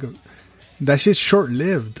always think that shit's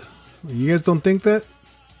short-lived. You guys don't think that?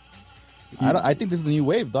 I think this is a new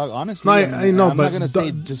wave, dog. Honestly, no, I know, I'm but not gonna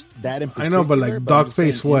say just that in particular. I know, but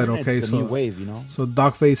Dogface, what? Okay, it's a new wave, So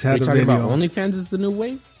Dogface had a video. About OnlyFans is the new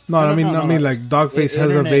wave? No, I mean, Dogface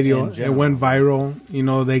has a video. It went viral.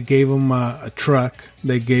 They gave him a truck.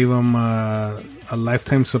 They gave him a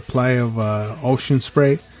lifetime supply of ocean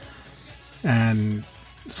spray, and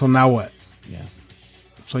so now what? Yeah.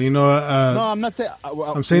 So no, I'm not saying.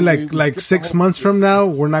 I'm saying like 6 months from now,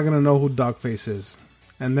 we're not gonna know who Dogface is.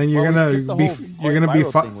 And then you're gonna be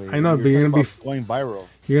I know, but you're gonna be going viral.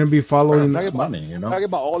 You're gonna be following. I'm talking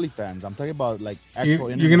about OnlyFans. I'm talking about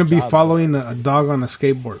actual. You're gonna be following a dog on a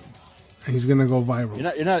skateboard, and he's gonna go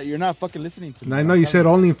viral. You're not fucking listening to me. I know you said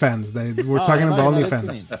OnlyFans. We're talking about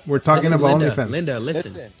OnlyFans. We're talking about OnlyFans. Linda,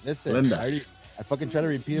 listen. Linda. I fucking try to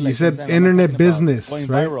repeat it. You said internet business, going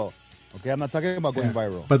right? Viral. Okay, I'm not talking about going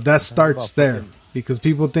viral. But that starts there because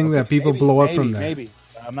people think that people blow up from there. Maybe.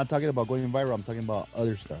 I'm not talking about going viral. I'm talking about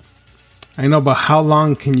other stuff. I know, but how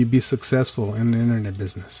long can you be successful in the internet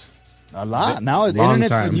business? A lot. Now the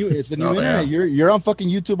internet's the new internet. Yeah. You're on fucking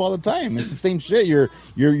YouTube all the time. It's the same shit.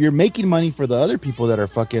 You're making money for the other people that are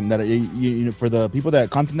fucking for the people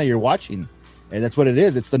that content that you're watching, and that's what it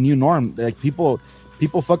is. It's the new norm. People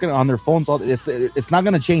fucking on their phones. It's not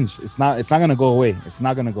gonna change. It's not gonna go away. It's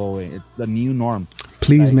not gonna go away. It's the new norm.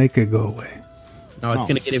 Please make it go away. No, it's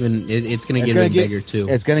gonna get even. It's gonna get even bigger too.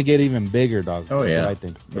 It's gonna get even bigger, dog. Oh yeah, I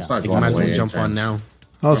think. It's not you might as well jump on now.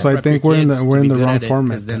 Also, I think we're in the wrong format.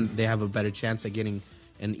 Because then they have a better chance at getting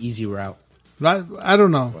an easy route. I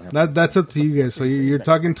don't know. That's up to you guys. So you're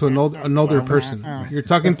talking to an older person. You're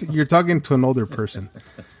talking to an older person.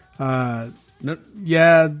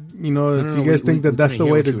 Yeah, if you guys think that's the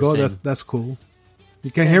way to go, that's cool.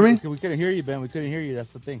 You can't hear me? We couldn't hear you, Ben. We couldn't hear you.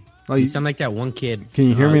 That's the thing. Oh, you sound like that one kid. Can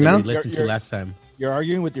you hear me now? We listened to last time. You're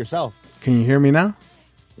arguing with yourself. Can you hear me now?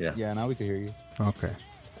 Yeah. Yeah, now we can hear you. Okay.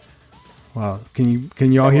 Wow. Can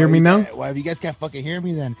you all hear me now? Well, if you guys can't fucking hear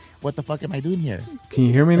me, then what the fuck am I doing here? Can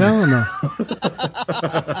you hear me now or no?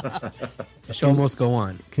 The show must go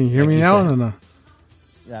on. Can you hear me now or no?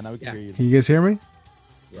 Yeah, now we can hear you. Can you guys hear me?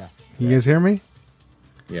 Yeah. Can you guys hear me?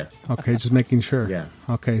 Yeah. Okay, just making sure. Yeah.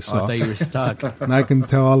 Okay, Oh, I so thought you were stuck. and I can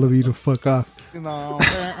tell all of you to fuck off. No.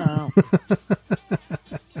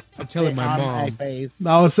 I'm telling my mom.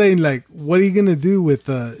 I was saying, like, what are you gonna do with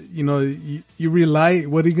you rely?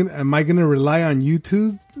 What are you gonna? Am I gonna rely on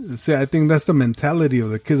YouTube? See, I think that's the mentality of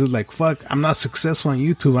the kids. Is like, fuck, I'm not successful on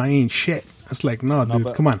YouTube. I ain't shit. It's like, no,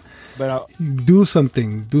 dude, come on. But Do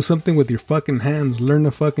something. Do something with your fucking hands. Learn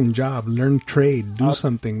a fucking job. Learn trade. Do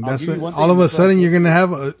something. I'll That's give it. you one All thing of a that's sudden, like- you're gonna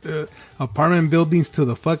have apartment buildings to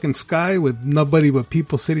the fucking sky with nobody but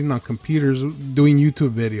people sitting on computers doing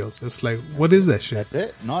YouTube videos. It's like, what is that shit? that's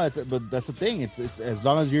it. No, that's it. But that's the thing. It's as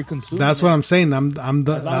long as you're consuming. That's what I'm saying. I'm As long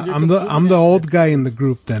as you're the consuming old it, guy in the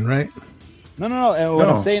group then, right? No. And what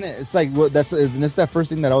No. I'm saying, it's like that's that first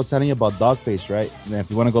thing that I was telling you about Dogface, right? And if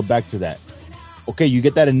you want to go back to that, okay, you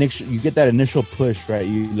get that initial push, right?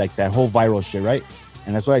 You like that whole viral shit, right?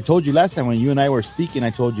 And that's what I told you last time when you and I were speaking. I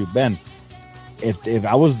told you, Ben, if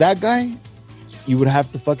I was that guy, you would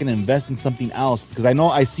have to fucking invest in something else, because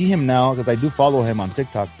I see him now, because I do follow him on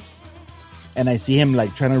TikTok, and I see him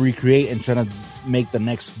like trying to recreate and trying to make the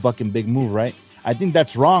next fucking big move, right? I think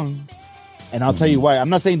that's wrong, and I'll tell you why. I'm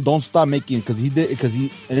not saying don't stop making it, because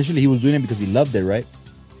he initially was doing it because he loved it, right?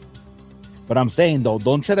 But I'm saying though,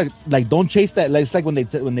 don't try to don't chase that. Like, it's like when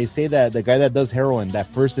they say that the guy that does heroin, that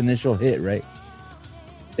first initial hit, right?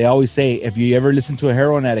 They always say, if you ever listen to a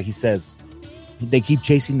heroin addict, he says they keep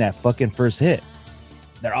chasing that fucking first hit.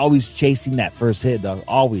 They're always chasing that first hit, dog.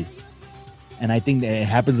 Always. And I think that it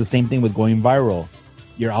happens the same thing with going viral.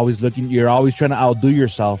 You're always trying to outdo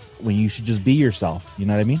yourself when you should just be yourself. You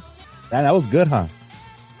know what I mean? That was good, huh?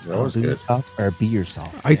 That was Outdo good. yourself or be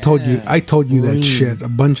yourself. I told you that Lean. shit a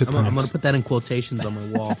bunch of I'm times. gonna put that in quotations on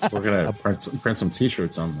my wall. We're gonna print some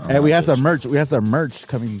T-shirts on. Hey, we have some merch. We have some merch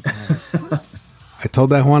coming. I told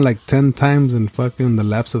that one like 10 times in fucking the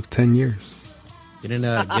lapse of 10 years. Get in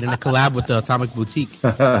a collab with the Atomic Boutique.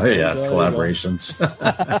 Yeah, collaborations.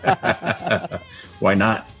 Why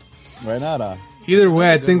not? Why not? Either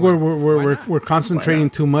way, I think we're concentrating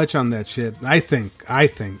too much on that shit. I think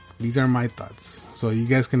these are my thoughts. So you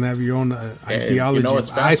guys can have your own ideology. it's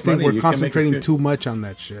fast I think money. we're You can make concentrating a few- too much on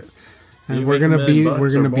that shit, and You we're make gonna $1 be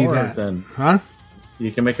million that, then- huh?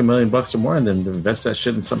 You can make $1 million or more, and then invest that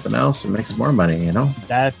shit in something else and make some more money. You know,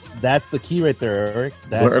 That's the key right there, Eric.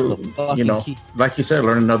 That's the fucking key. like you said,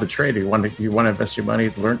 learn another trade. You want to invest your money,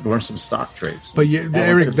 learn some stock trades. But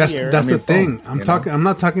Eric, was that's here. the I mean, thing. boom, I'm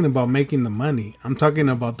not talking about making the money. I'm talking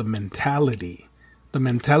about the mentality. The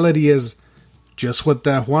mentality is just what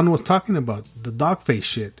that Juan was talking about. The dog face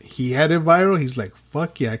shit. He had it viral. He's like,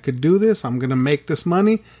 "Fuck yeah, I could do this. I'm gonna make this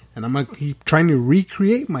money, and I'm gonna keep trying to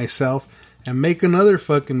recreate myself and make another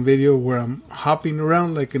fucking video where I'm hopping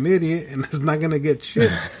around like an idiot, and it's not gonna get shit."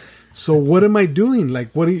 So what am I doing? Like,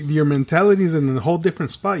 your mentality is in a whole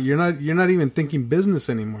different spot. You're not even thinking business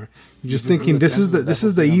anymore. You're just thinking this is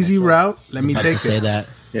the easy route. Let me About take to say it. that.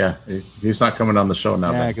 Yeah, he's not coming on the show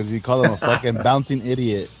now. Yeah, man. because you call him a fucking bouncing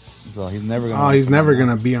idiot. So he's never gonna. Oh, he's never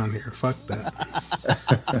gonna be on here. Fuck that.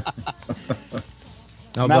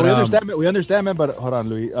 No, Now but, we understand, man. But hold on,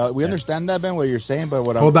 Louis. We understand that, man. What you're saying, but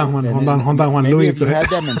what? Hold on, Juan. Hold on, Maybe Louis. if you go had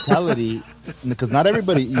ahead. that mentality, because not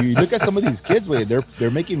everybody. You look at some of these kids, wait,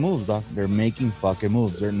 they're making moves, dog. They're making fucking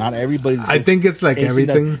moves. They're not everybody. I think it's like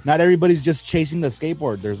everything. Not everybody's just chasing the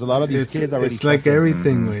skateboard. There's a lot of these kids already. It's like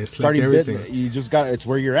everything. It's like starting everything. You just got. It's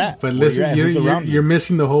where you're at. But where listen, you're, at, who's around you. you're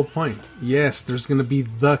missing the whole point. Yes, there's going to be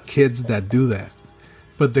the kids that do that.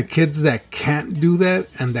 But the kids that can't do that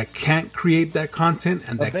and that can't create that content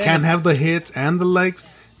and that can't have the hits and the likes,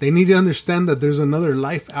 they need to understand that there's another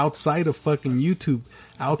life outside of fucking YouTube,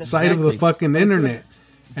 outside of the fucking internet.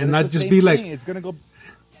 And not just be like, it's gonna go.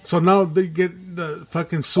 so now they get the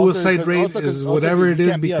fucking suicide rate is whatever it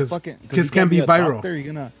is because kids can't be viral.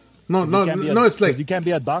 No, it's like you can't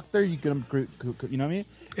be a doctor. You can, you know what I mean? It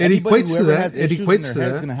Anybody, equates to whoever that. has It issues in equates their to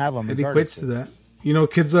head's that. gonna have them It regardless. equates to that. You know,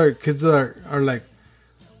 kids are like,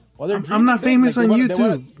 Well, they're I'm not famous on dreaming.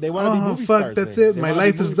 YouTube. They want to be Oh movie fuck, stars, that's man. it. They My wanna be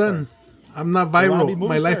life is movie done. I'm not They wanna be viral. movie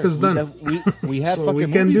My life stars. is done. We had So fucking we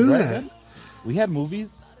can movies, do right, that. man? We had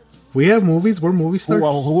movies. We have movies. We're movie stars.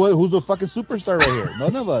 Who's the fucking superstar right here?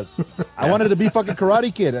 None of us. I wanted to be fucking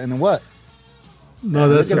Karate Kid, and what? No,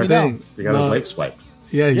 that's look the at me now. thing. You got No, his leg swiped.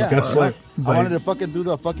 Yeah, you Yeah, got swiped. I wanted to fucking do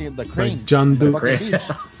the crane. John the Duke. fucking beach.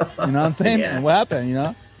 You know what I'm saying? Yeah. And what happened? You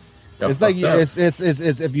know, Got it's like fucked up.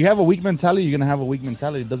 it's if you have a weak mentality, you're gonna have a weak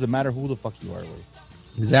mentality. It doesn't matter who the fuck you are with.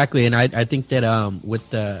 Exactly, and I think that with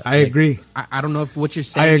the I agree. I don't know if what you're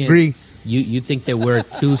saying. I agree. You think that we're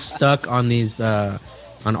too stuck on these on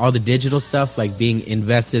all the digital stuff, like being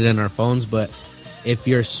invested in our phones. But if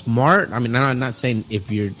you're smart, I mean, I'm not saying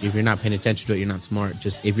if you're not paying attention to it, you're not smart.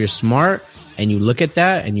 Just if you're smart and you look at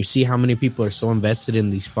that and you see how many people are so invested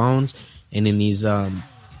in these phones and in these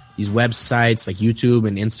websites like YouTube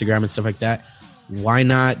and Instagram and stuff like that, why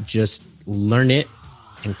not just learn it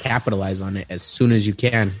and capitalize on it as soon as you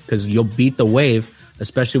can? Because you'll beat the wave,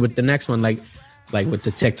 especially with the next one, like with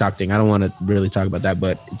the TikTok thing. I don't want to really talk about that,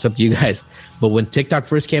 but it's up to you guys. But when TikTok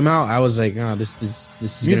first came out, I was like, oh, this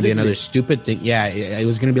is going to be another stupid thing. Yeah, it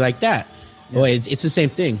was going to be like that. Yeah. Oh, it's the same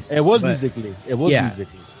thing. It was Musical.ly. It was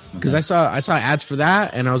Musical.ly. Because I saw ads for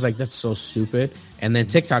that, and I was like, that's so stupid. And then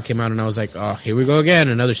TikTok came out, and I was like, oh, here we go again,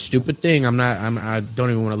 another stupid thing. I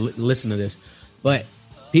don't even want to listen to this. But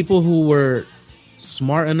people who were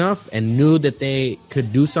smart enough and knew that they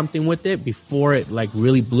could do something with it before it like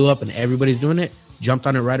really blew up and everybody's doing it, jumped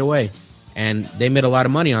on it right away, and they made a lot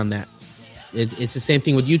of money on that. It's the same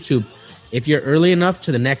thing with YouTube. If you're early enough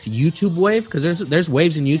to the next YouTube wave, because there's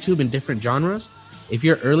waves in YouTube in different genres. If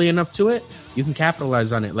you're early enough to it, you can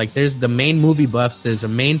capitalize on it. Like there's the main movie buffs, there's the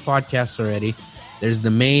main podcasts already, there's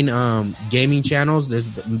the main gaming channels, there's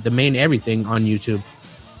the main everything on YouTube.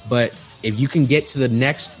 But if you can get to the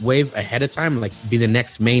next wave ahead of time, like be the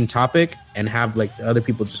next main topic and have like the other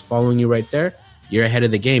people just following you right there, you're ahead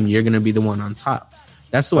of the game. You're going to be the one on top.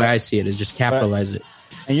 That's the way I see it, is just capitalize it.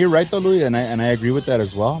 And you're right though, Louis, and I agree with that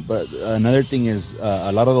as well. But another thing is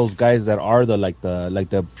a lot of those guys that are the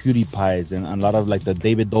PewDiePies and a lot of like the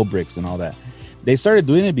David Dobrik's and all that, they started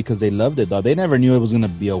doing it because they loved it, dog. They never knew it was going to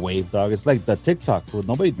be a wave, dog. It's like the TikTok food.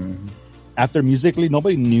 Nobody... Mm-hmm. After Musical.ly,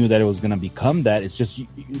 nobody knew that it was going to become that. It's just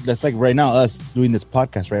that's like right now us doing this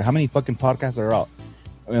podcast, right? How many fucking podcasts are out?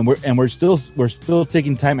 And we're still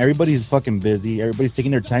taking time. Everybody's fucking busy. Everybody's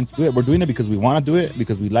taking their time to do it. We're doing it because we want to do it,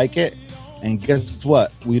 because we like it. And guess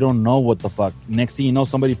what? We don't know what the fuck. Next thing you know,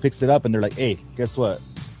 somebody picks it up and they're like, "Hey, guess what?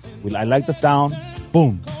 I like the sound."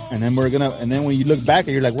 Boom. And then when you look back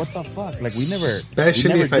and you're like, "What the fuck?" Like we never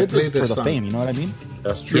if I play this the for the fame. You know what I mean?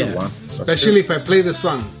 That's true. Yeah. Especially if I play the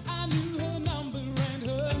song.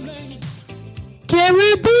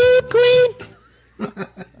 Caribou Queen.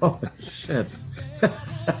 Oh shit!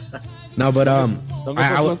 No, but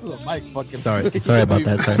sorry about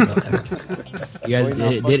that. You guys,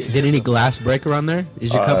 did any glass break around there?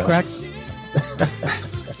 Is your cup cracked?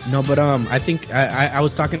 No, but I think I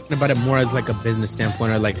was talking about it more as like a business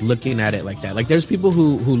standpoint, or like looking at it like that. Like there's people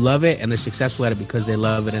who love it and they're successful at it because they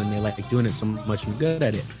love it and they like doing it so much and good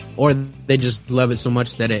at it, or they just love it so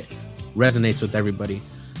much that it resonates with everybody.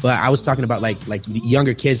 But I was talking about like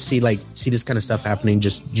younger kids see this kind of stuff happening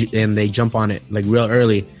and they jump on it like real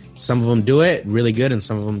early. Some of them do it really good, and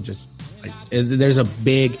some of them just like there's a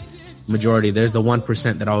big majority. There's the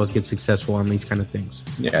 1% that always gets successful on these kind of things.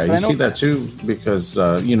 Yeah, you see that too because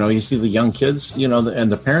you see the young kids,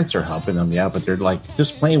 and the parents are helping them. Yeah, but they're like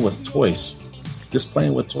just playing with toys. I'm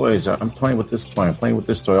playing with this toy. I'm playing with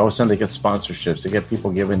this toy. All of a sudden they get sponsorships. They get people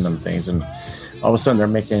giving them things, and all of a sudden they're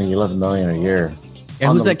making $11 million a year.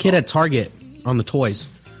 And who's that kid at Target on the toys?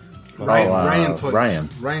 Ryan.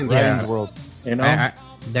 Ryan's World.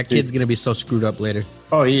 That kid's gonna be so screwed up later.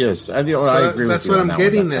 Oh, he is. I agree with you. That's what I'm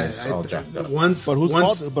getting at. But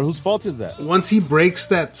whose fault is that? Once he breaks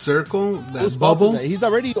that circle, that bubble, he's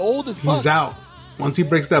already old as fuck. He's out. Once he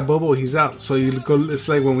breaks that bubble, he's out. So you go. It's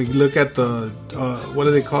like when we look at the what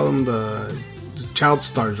do they call them? The child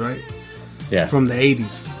stars, right? Yeah. From the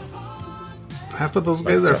 80s. Half of those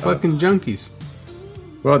guys are fucking junkies.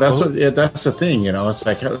 Well, that's the thing, It's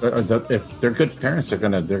like if they're good parents, they're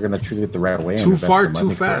gonna treat it the right way. Too far,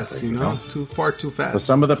 too fast, Too far, too fast. But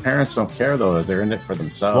some of the parents don't care though; they're in it for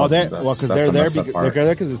themselves. Because they're there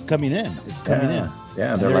because it's coming in. It's coming in.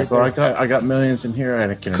 Yeah, they're like, well, I got millions in here,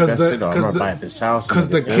 and I can invest it. I'm gonna buy this house. Because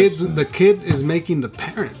the kid is making the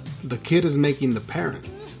parent. The kid is making the parent.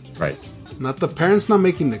 Right. Not the parent's not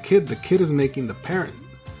making the kid. The kid is making the parent.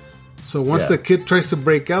 So once the kid tries to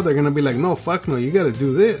break out, they're gonna be like, "No, fuck no, you got to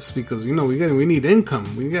do this because we need income.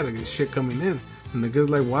 We got to get shit coming in." And the kid's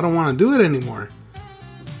like, "Well, I don't want to do it anymore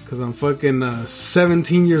because I'm fucking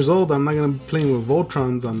 17 years old. I'm not gonna be playing with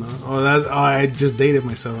Voltrons on the." I just dated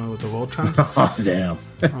myself with the Voltrons. Oh damn!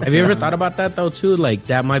 Have you ever thought about that though too? Like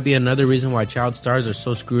that might be another reason why child stars are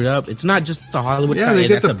so screwed up. It's not just the Hollywood side.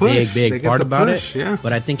 That's a big part about it. Yeah.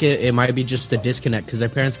 But I think it might be just the disconnect because their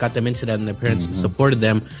parents got them into that and their parents supported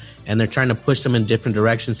them. And they're trying to push them in different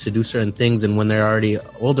directions to do certain things. And when they're already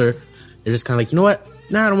older, they're just kind of like, you know what?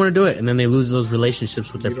 Nah, I don't want to do it. And then they lose those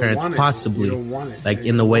relationships with their You don't parents, want it. possibly, You don't want it. like Yeah,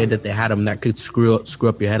 in the you way want that they had them. That could screw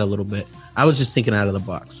up your head a little bit. I was just thinking out of the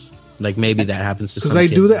box. Like maybe that happens to some Because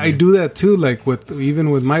kids. I do that too. Like even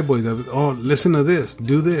with my boys, listen to this,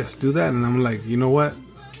 do that, and I'm like, you know what?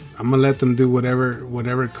 I'm gonna let them do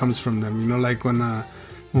whatever comes from them. You know, like when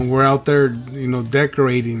we're out there, you know,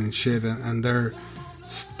 decorating and shit, and they're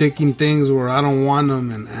sticking things where I don't want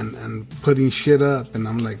them, and putting shit up, and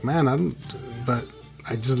I'm like, man, but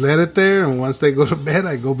I just let it there, and once they go to bed,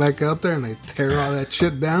 I go back out there and I tear all that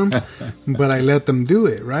shit down. But I let them do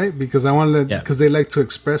it, right? Because I want to because they like to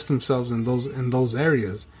express themselves in those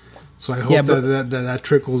areas. So I hope that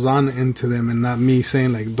trickles on into them, and not me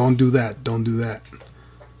saying like, don't do that.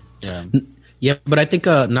 Yeah. Yeah, but I think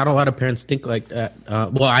not a lot of parents think like that.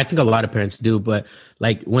 Well, I think a lot of parents do, but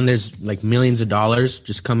like when there's like millions of dollars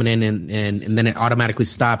just coming in and then it automatically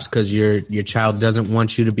stops because your child doesn't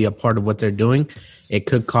want you to be a part of what they're doing, it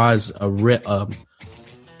could cause a what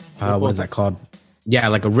is that called? Yeah,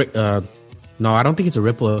 like no, I don't think it's a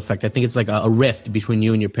ripple effect. I think it's like a rift between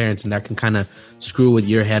you and your parents, and that can kind of screw with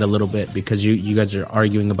your head a little bit because you guys are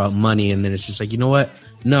arguing about money, and then it's just like, you know what?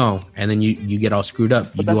 No, and then you get all screwed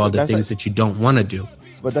up. You do all the things that you don't want to do.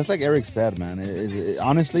 But that's like Eric said, man.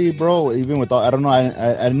 Honestly, bro, even with all, I don't know,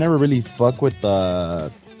 I never really fuck with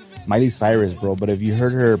Miley Cyrus, bro. But if you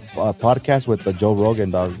heard her podcast with Joe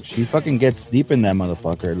Rogan, dog, she fucking gets deep in that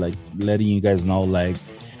motherfucker, like letting you guys know like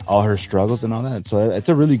all her struggles and all that. So it's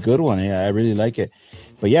a really good one. Yeah, I really like it.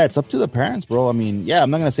 But yeah, it's up to the parents, bro. I mean, yeah,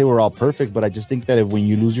 I'm not gonna say we're all perfect, but I just think that when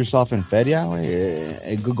you lose yourself in feria,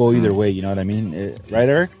 it could go either way. You know what I mean, right,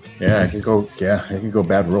 Eric? Yeah, it can go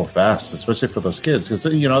bad real fast, especially for those kids, because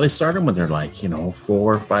you know they start them when they're like 4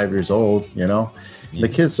 or 5 years old. You know, the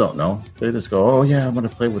kids don't know; they just go, "Oh yeah, I'm gonna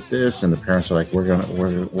play with this," and the parents are like, "We're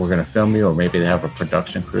gonna film you," or maybe they have a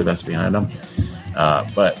production crew that's behind them.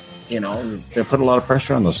 But you know, they put a lot of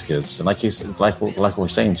pressure on those kids, and like you said, like we're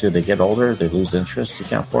saying too, they get older, they lose interest. You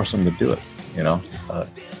can't force them to do it. You know,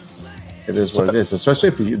 it is what it is. Especially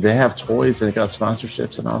if they have toys and they got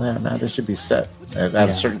sponsorships and all that. Man, they should be set at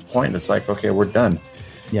a certain point. It's like, okay, we're done.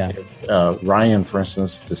 Yeah. If, Ryan, for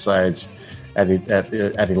instance, decides at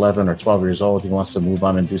 11 or 12 years old he wants to move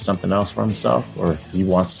on and do something else for himself, or if he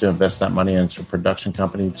wants to invest that money into a production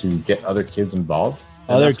company to get other kids involved.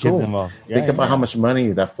 Other kids involved. Think about how much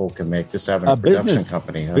money that fool can make just having a production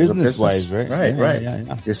company. Business-wise, right? Right.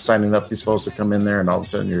 Yeah. You're signing up these folks to come in there, and all of a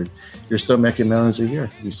sudden you're still making millions a year.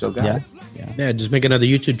 You still got it. Yeah, just make another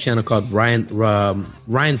YouTube channel called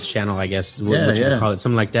Ryan's channel, I guess. What you call it,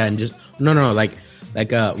 something like that, and just like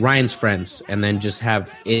Ryan's Friends, and then just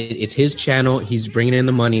have it's his channel. He's bringing in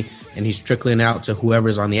the money, and he's trickling out to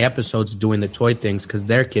whoever's on the episodes doing the toy things because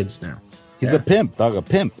they're kids now. He's a pimp, dog. A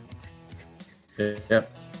pimp. Yep.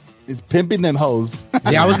 He's pimping them hoes.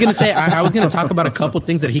 See, I was gonna say I was gonna talk about a couple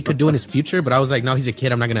things that he could do in his future, but I was like, no, he's a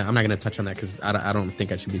kid. I'm not gonna touch on that because I don't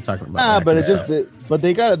think I should be talking about that. But it's just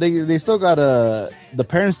they still gotta, the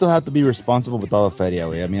parents still have to be responsible with all the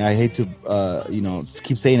feria. I mean, I hate to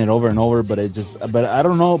keep saying it over and over, but I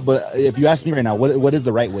don't know. But if you ask me right now, what is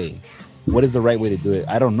the right way? What is the right way to do it?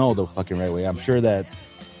 I don't know the fucking right way. I'm sure that.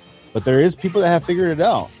 But there is people that have figured it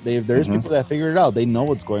out. There is people that have figured it out. They know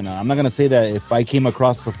what's going on. I'm not gonna say that if I came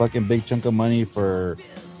across a fucking big chunk of money for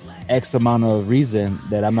X amount of reason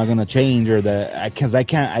that I'm not gonna change, or that because I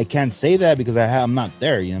can't say that because I'm not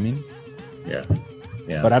there. You know what I mean?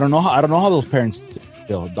 Yeah. But I don't know how those parents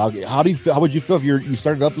feel, dog. How do you feel? How would you feel if you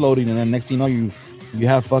started uploading and then next thing you know you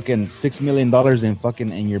have fucking $6 million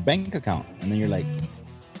in your bank account, and then you're like,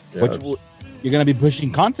 you're gonna be pushing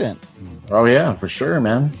content. Oh yeah, for sure,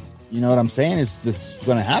 man. You know what I'm saying? It's just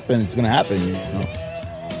gonna happen. It's gonna happen. You know.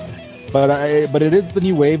 But it is the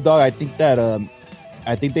new wave, dog. I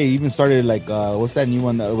think they even started like what's that new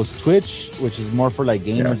one? It was Twitch, which is more for like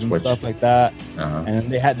gamers and stuff like that. Uh-huh. And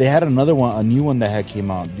they had another one, a new one that had came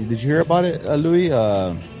out. Did you hear about it, Louis?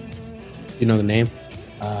 You know the name?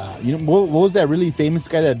 What was that really famous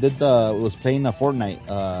guy that was playing Fortnite?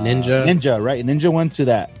 Ninja, right? Ninja went to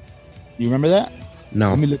that. You remember that?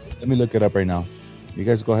 No. Let me look it up right now. You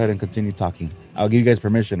guys go ahead and continue talking. I'll give you guys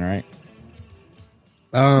permission, all right?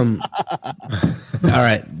 All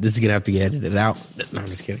right. This is going to have to get edited out. No, I'm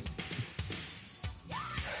just kidding.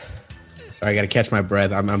 Sorry, I got to catch my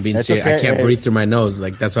breath. I'm being serious. Okay. I can't breathe through my nose.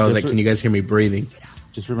 Like, that's why I was like, can you guys hear me breathing?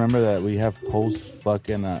 Just remember that we have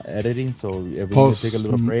post-fucking editing, so if we need to take a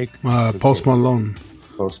little break. Post Malone.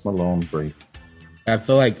 Post Malone break. I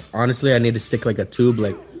feel like, honestly, I need to stick like a tube,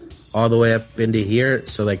 like, all the way up into here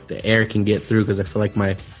so like the air can get through, because I feel like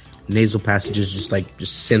my nasal passages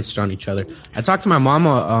just cinched on each other. I talked to my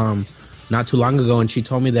mama not too long ago, and she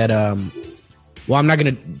told me that well, I'm not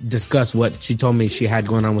going to discuss what she told me she had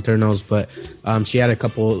going on with her nose, but she had a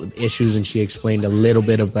couple issues, and she explained a little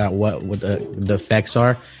bit about what the effects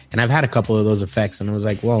are. And I've had a couple of those effects, and I was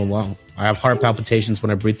like, whoa, I have heart palpitations when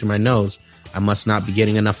I breathe through my nose. I must not be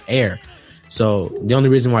getting enough air. So the only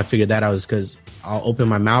reason why I figured that out is because I'll open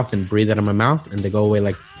my mouth and breathe out of my mouth, and they go away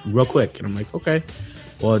like real quick. And I'm like, okay,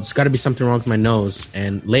 well, it's got to be something wrong with my nose.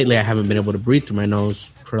 And lately, I haven't been able to breathe through my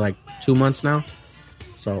nose for like 2 months now.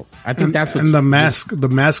 So I think that's what. And the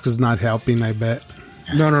mask is not helping, I bet.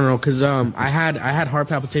 No, because I had heart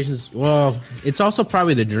palpitations. Well, it's also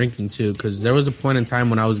probably the drinking too, because there was a point in time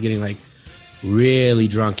when I was getting like really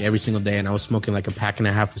drunk every single day, and I was smoking like a pack and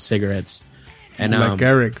a half of cigarettes. And like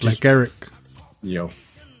Eric. Yo.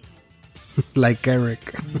 Like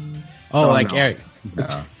Eric. Eric.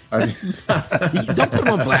 No. Don't put him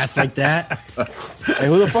on blast like that. Hey,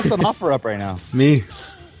 who the fuck's on OfferUp right now? Me.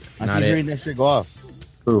 I'm Not hearing that shit go off.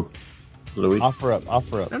 Who? Louis?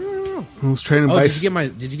 OfferUp. No. Who's trying to buy?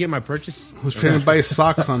 Did you get my purchase? Who's trying to buy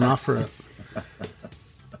socks on OfferUp?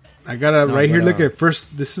 I got it right here. Look at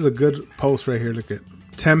first. This is a good post right here. Look at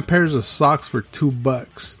 10 pairs of socks for $2,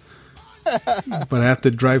 but I have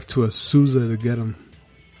to drive to Azusa to get them.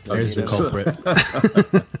 There's the culprit.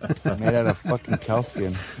 Made out of fucking cow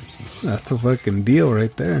skin. That's a fucking deal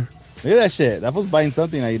right there. Look at that shit. That was buying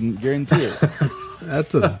something. I guarantee it.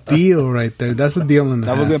 That's a deal right there. That's a deal in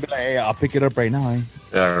That was gonna be like, hey, I'll pick it up right now. Eh?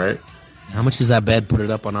 Yeah, right. How much is that bed? Put it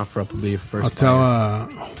up on OfferUp. Will be your first. I'll tell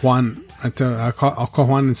Juan. I'll call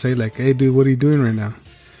Juan and say like, hey, dude, what are you doing right now?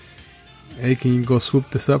 Hey, can you go swoop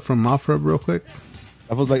this up from OfferUp real quick?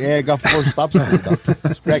 I was like, hey, I got 4 stops on it.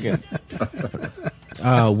 It's cracking.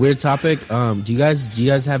 Weird topic. Do you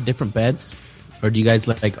guys have different beds, or do you guys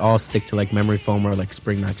like all stick to like memory foam or like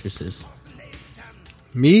spring mattresses?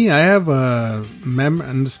 Me, I have a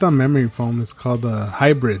it's not memory foam. It's called a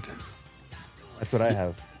hybrid. That's what I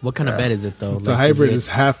have. What kind of bed is it though? It's a hybrid. It's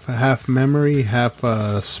half memory, half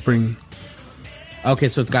spring. Okay,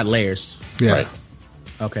 so it's got layers. Yeah. Right.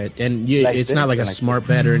 Okay, and Like it's this, not like a like smart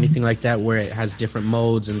bed or anything like that where it has different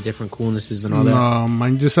modes and different coolnesses and all that. No,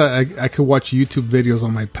 mine just I could watch YouTube videos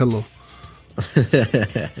on my pillow.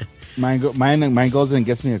 Mine goes and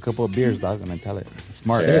gets me a couple of beers, dog, and I tell it. It's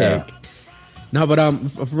smart. Yeah. No, but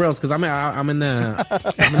for reals, because I'm in the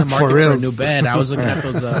market for a reals. new bed. I was looking at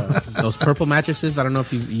those purple mattresses. I don't know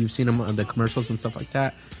if you've seen them on the commercials and stuff like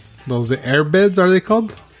that. Those air beds, are they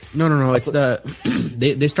called? No. It's the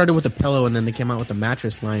they started with a pillow and then they came out with the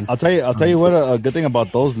mattress line. I'll tell you what a good thing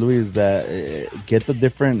about those, Louis, is that get the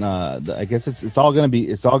different. I guess it's all gonna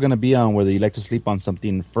be on whether you like to sleep on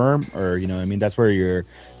something firm or that's where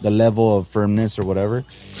the level of firmness or whatever.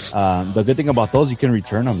 The good thing about those, you can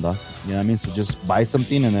return them, though. You know what I mean? So just buy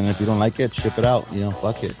something and then if you don't like it, ship it out.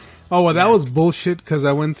 Fuck it. Oh well, that was bullshit because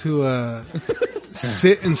I went to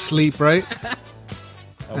sit and sleep, right?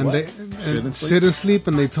 And what? they sit and sleep,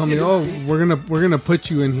 and they told me, "Oh, we're gonna put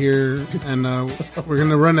you in here, and we're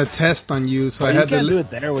gonna run a test on you." So I had to do it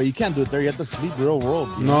there. Well, you can't do it there. You have to sleep real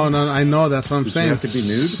world. No, I know. That's what I'm saying. You have to be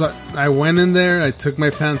nude. So I went in there. I took my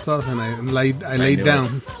pants off, and I laid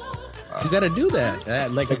down. You got to do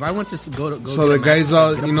that. Like if I went to go. So the guys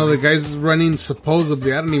all, the guy's running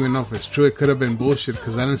supposedly. I don't even know if it's true. It could have been bullshit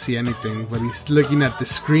because I didn't see anything. But he's looking at the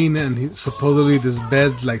screen and supposedly this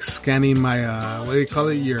bed's like scanning my what do you call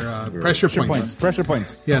it? Your pressure points. Pressure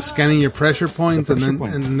points. Yeah, scanning your pressure points The pressure and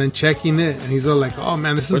points. then checking it. And he's all like, "Oh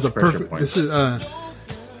man, this is What's the pressure perfect. points? This is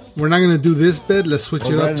we're not gonna do this bed. Let's switch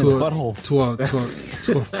it right up in his butthole.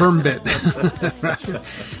 to a firm bed."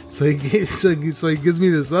 So he gives me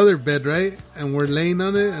this other bed, right? And we're laying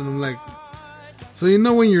on it, and I'm like, so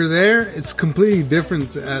when you're there, it's completely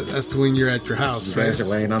different as to when you're at your house. You guys are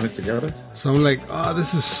laying on it together? So I'm like, oh,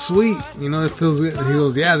 this is sweet. It feels good. And he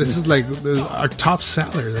goes, yeah, this is like our top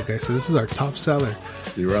seller. Like I said, this is our top seller.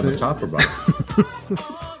 You were on the top or bottom?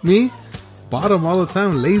 Me? Bottom all the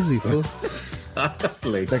time, lazy fool.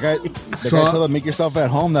 The guy told him, make yourself at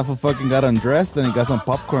home. That fool fucking got undressed and he got some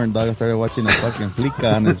popcorn, dog, and started watching a fucking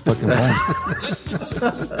Flica on his fucking phone.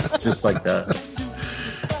 Just like that.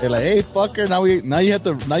 They're like, hey, fucker, now you have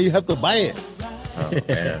to buy it. Oh,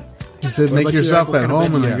 man. He said, make yourself at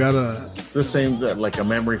home, and I got a... The same, like a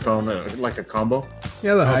memory phone, like a combo?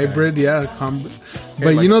 Yeah, the hybrid, yeah.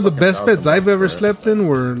 But like the best beds I've ever for it. slept in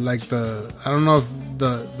were like I don't know if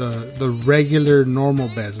the regular normal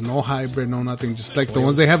beds, no hybrid, no nothing, just like the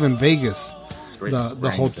ones they have in Vegas. Straight The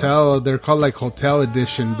springs, hotel, they're called like hotel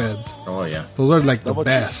edition beds. Oh, yeah. Those are like the Double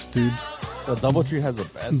best, dude. The DoubleTree has the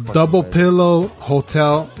best. fucking Double bed. pillow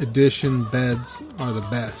hotel edition beds are the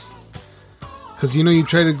best. Because you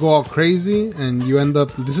try to go all crazy and you end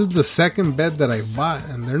up. This is the second bed that I bought,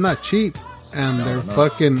 and they're not cheap, and they're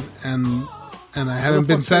fucking and I haven't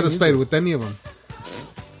been satisfied with any of them.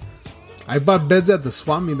 I bought beds at the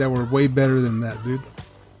Swami that were way better than that, dude.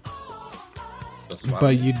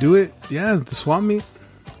 But you do it, yeah, the Swami.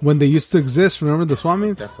 When they used to exist, remember the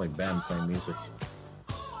Swami? Definitely band playing music.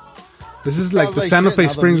 This is like the Santa Fe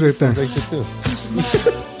Springs right there.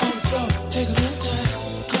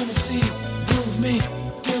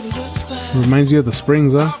 Reminds you of the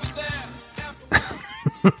Springs, huh?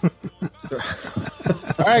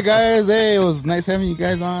 All right, guys. Hey, it was nice having you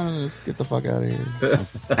guys on. Let's get the fuck out of here.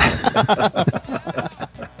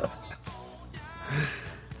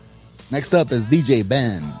 Next up is DJ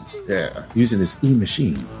Ben. Yeah, using his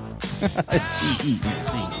E-machine.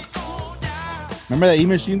 Remember that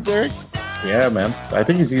E-machine, Eric? Yeah, man. I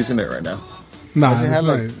think he's using it right now. Nah, Does it have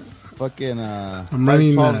it's like fucking I'm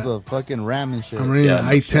running 512s of fucking RAM and shit. I'm running an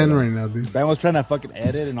i10 right now, dude. Ben was trying to fucking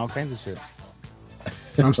edit and all kinds of shit.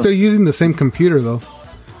 I'm still using the same computer though.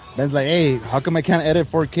 Ben's like, hey, how come I can't edit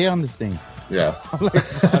 4K on this thing? Yeah.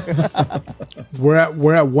 We're at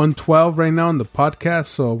 112 right now in the podcast,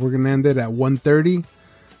 so we're gonna end it at 130.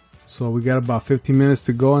 So we got about 15 minutes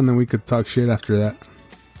to go, and then we could talk shit after that.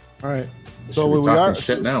 All right. So we are talking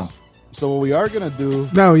shit now. So what we are gonna do?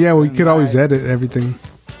 No, yeah, we could always edit everything.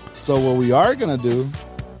 So what we are gonna do?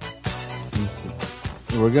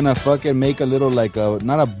 We're gonna fucking make a little like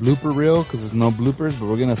not a blooper reel because there's no bloopers, but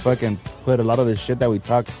we're gonna fucking put a lot of the shit that we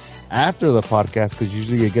talk after the podcast because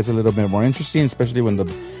usually it gets a little bit more interesting, especially when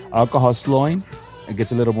the alcohol's flowing. It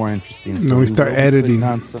gets a little more interesting. So we start editing.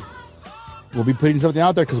 We'll be putting something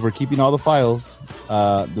out there because we're keeping all the files,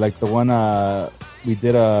 like the one we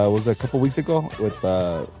did. Was it a couple weeks ago with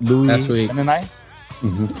Louis Last week. and I.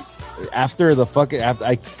 Mm-hmm. After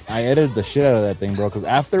I edited the shit out of that thing, bro. Because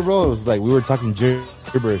after, bro, it was like we were talking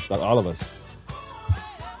gibberish, like all of us.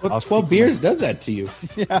 Well, 12 beers does that to you.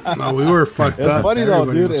 Yeah. No, we were fucked It's up. funny though,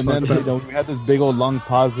 Everybody dude. was And then fucked up. we had this big old long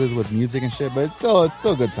pauses with music and shit, but it's still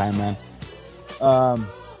a good time, man.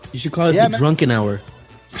 You should call it Yeah, the man. drunken hour.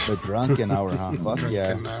 The drunken hour, huh? Fuck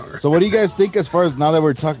yeah. So what do you guys think as far as now that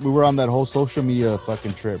we were on that whole social media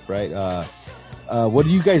fucking trip, right? What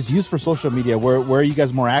do you guys use for social media? Where are you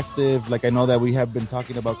guys more active? Like I know that we have been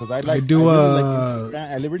talking about because I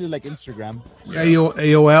really like Instagram.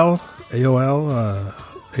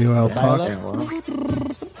 AOL talk,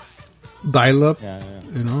 dial up. Yeah.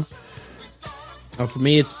 You know, For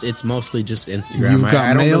me, it's mostly just Instagram. You've got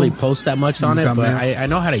I don't mail? really post that much on You've it, got but mail? I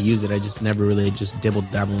know how to use it. I just never really just dibble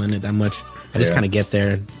dabble in it that much. I just Yeah. kind of get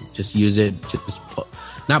there, just use it,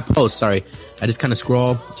 not post. Sorry, I just kind of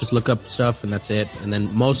scroll, just look up stuff, and that's it. And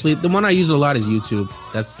then mostly the one I use a lot is YouTube.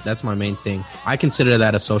 That's my main thing. I consider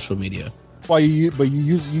that a social media. Well, you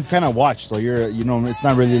kind of watch, so it's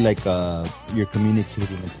not really like you're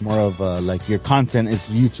communicating. It's more of like your content is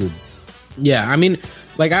YouTube. Yeah, I mean,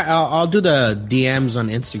 like I'll do the DMs on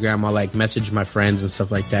Instagram. I'll like message my friends and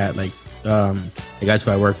stuff like that. Like the guys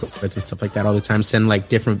who I work with and stuff like that all the time. Send like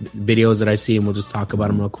different videos that I see, and we'll just talk about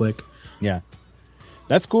them real quick. Yeah,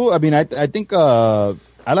 that's cool. I mean, I think I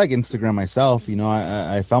like Instagram myself. You know,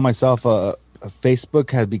 I found myself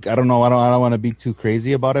Facebook has I don't know. I don't want to be too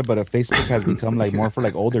crazy about it, but Facebook has become like more for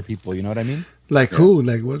like older people. You know what I mean? like who?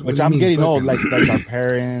 Like what? Which do you I'm mean, getting old, fucking- like our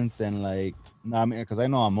parents and like. No, I mean, because I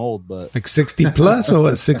know I'm old, but like 60 plus or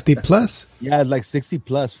what? 60 plus? yeah, like 60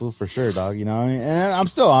 plus, fool, for sure, dog. You know, what I mean? And I'm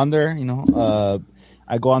still on there. You know,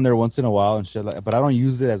 I go on there once in a while and shit, but I don't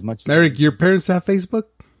use it as much. Eric, your parents have Facebook?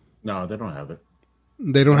 No, they don't have it.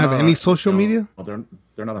 They don't have any social media Well,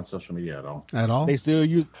 they're not on social media at all. at all. They still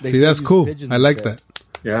use. See, that's cool. I like that.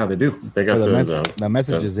 Yeah, they do. They got The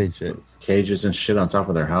messages and shit. cages and shit on top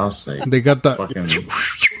of their house. They got the fucking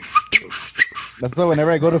That's why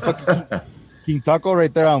whenever I go to fucking King Taco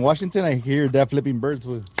right there on Washington, I hear that flipping birds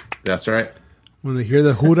with. That's right. when they hear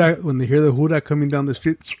the huda coming down the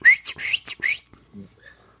street.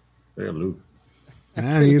 They're Lou.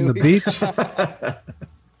 Man, he in the beach.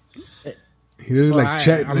 He looks Well, like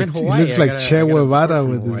Che. I'm in He Hawaii. looks I like gotta- Che I gotta Guevara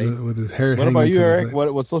report from Hawaii. with his hair. What hanging about you, to his Eric? side.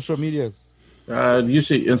 What social medias?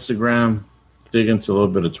 Usually Instagram, dig into a little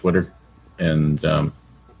bit of Twitter, and a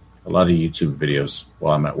lot of YouTube videos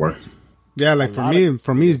while I'm at work. Yeah, like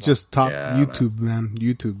for me, it's just top Yeah, YouTube, man.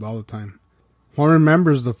 YouTube all the time. Juan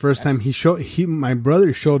remembers the first time my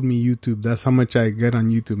brother showed me YouTube. That's how much I get on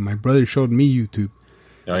YouTube. My brother showed me YouTube.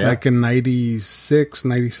 Oh, yeah? Like in 96,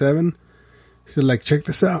 97. He said, like, check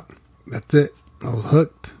this out. That's it. I was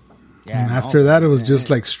hooked. Yeah, and after that, it was just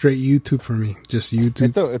like straight YouTube for me. Just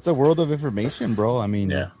YouTube. it's a world of information, bro. I mean,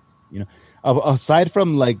 Yeah. you know, aside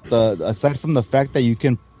from the fact that you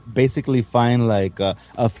can basically find like a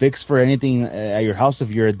fix for anything at your house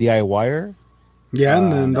if you're a DIYer. Yeah,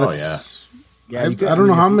 and then that's, Yeah, I don't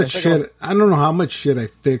know how much shit. I don't know how much shit I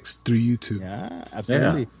fixed through YouTube. Yeah,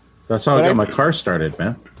 absolutely. Yeah. That's how I got my car started,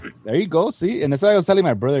 man. There you go. See, and that's what I was telling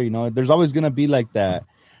my brother. There's always gonna be like that.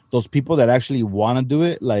 Those people that actually want to do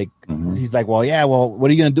it. Like he's like, well, yeah, well, what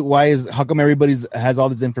are you gonna do? How come everybody's has all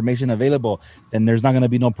this information available? Then there's not gonna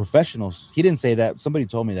be no professionals. He didn't say that. Somebody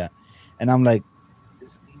told me that, and I'm like,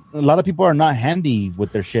 a lot of people are not handy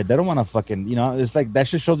with their shit. They don't want to fucking, it's like that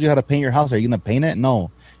shit shows you how to paint your house. Are you gonna paint it?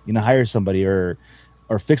 No, hire somebody or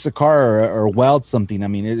fix a car or weld something. I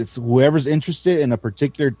mean, it's whoever's interested in a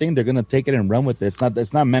particular thing, they're gonna take it and run with it.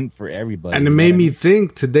 It's not meant for everybody. And it made me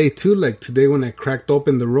think today too. Like today when I cracked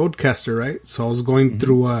open the Rodecaster, right? So I was going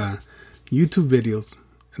through YouTube videos,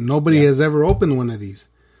 and nobody has ever opened one of these.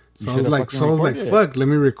 So I was like, fuck, let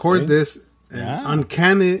me record this and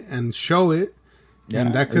uncan it and show it. Yeah,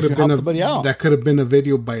 and that could have been a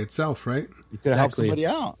video by itself, right? You could help somebody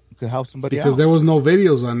out. Because there was no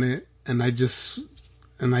videos on it, and I just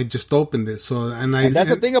opened it. So and that's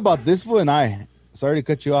the thing about this fool and I. Sorry to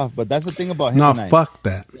cut you off, but that's the thing about him. No, and I. Fuck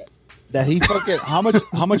that. That he fucking how much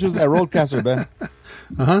was that Rodecaster, Ben?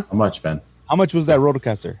 How much, Ben? How much was that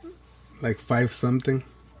Rodecaster? Like 5 something.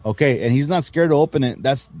 Okay, and he's not scared to open it.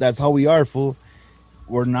 That's how we are, fool.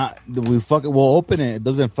 We'll open it. It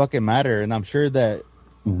doesn't fucking matter. And I'm sure that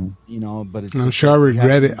but it's. I'm sure I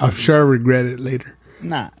regret it. I'm sure I regret it later.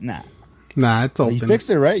 Nah, it's open. You fixed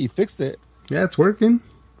it, right? You fixed it. Yeah, it's working.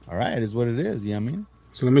 All right, it is what it is. You know what I mean?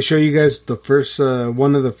 So let me show you guys the first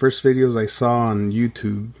one of the first videos I saw on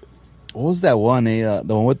YouTube. What was that one? The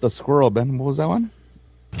one with the squirrel, Ben. What was that one?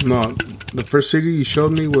 No, the first video you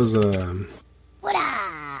showed me was What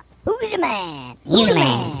up? Who's the man? You the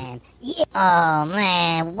man. Yeah. Oh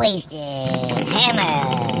man, wasted.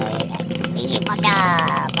 Hammer. Really fucked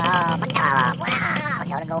up. Oh, fucked up. What up?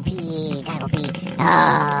 Gotta go pee. Oh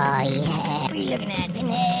yeah. What are you looking at,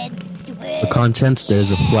 pinhead? Stupid. The contents: there's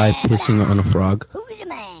a fly pissing on a frog. Who's the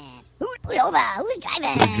man? Who's over? Who's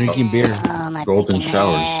driving? Who's drinking beer? Oh my Golden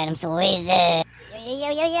showers. I'm so wasted.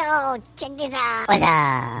 Yo, check this out. What's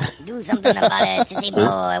up? Do something about it, sissy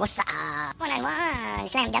boy. What's up? 1-on-1,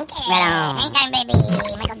 slam dunk it. Hang time, baby.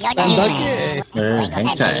 Michael Jordan. Hang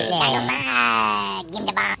time. Dynamite. Give him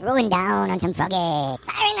the bomb. Rolling down on some froggy.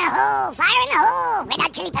 Fire in the hole. Red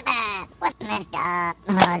Hot Chili Pepper. What's messed up?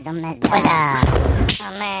 Oh, so messed up. What's up?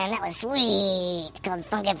 Oh, man, that was sweet. Called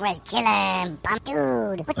Funky Fresh Chillin'. Bump,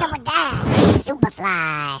 dude. What's up with that?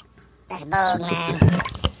 Superfly. That's bold, man.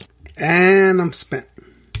 and I'm spent.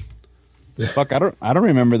 Fuck, I don't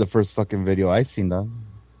remember the first fucking video I seen, dog.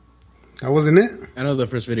 That wasn't it? I know the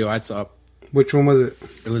first video I saw. Which one was it?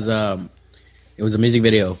 It was a music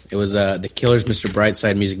video. It was the Killers, Mr.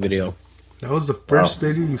 Brightside music video. That was the first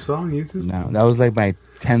video you saw on YouTube? No, that was like my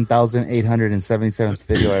 10,877th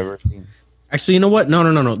video I ever seen. Actually, you know what?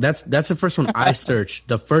 No. That's the first one I searched.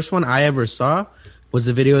 The first one I ever saw was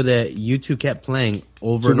the video that YouTube kept playing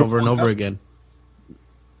over and over and over again.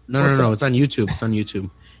 No. It's on YouTube.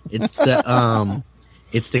 It's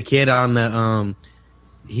the kid on the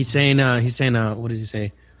he's saying what does he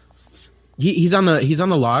say? He's on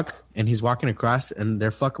the lock and he's walking across and they're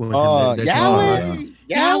fucking with him. They're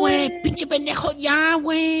Yahweh, pinche pendejo,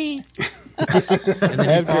 Yahweh. And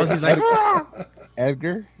then he falls. He's like,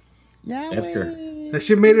 Edgar. Yahweh. That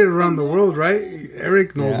shit made it around the world, right?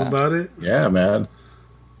 Eric knows about it. Yeah, man.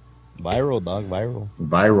 Viral, dog.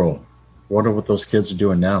 Viral. Wonder what those kids are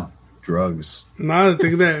doing now. Drugs. No, I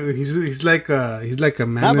think that he's like a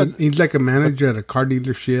manager at a car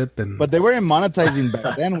dealership, and but they weren't monetizing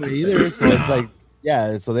back then either. So it's like,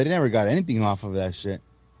 so they never got anything off of that shit.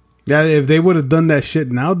 Yeah, if they would have done that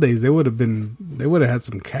shit nowadays, they would have had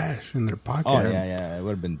some cash in their pocket. Oh yeah, it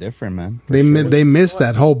would have been different, man. They missed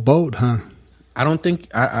that whole boat, huh? I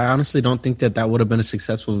honestly don't think that would have been a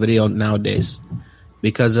successful video nowadays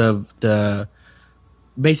because of the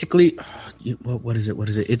basically. What is it?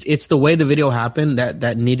 It's the way the video happened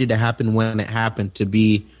that needed to happen when it happened to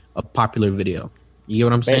be a popular video. You get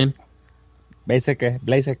what I'm saying?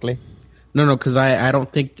 Basically. No, because I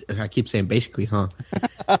don't think I keep saying basically, huh?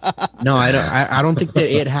 No, I don't think that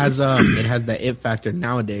it has that it factor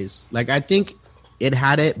nowadays. Like I think it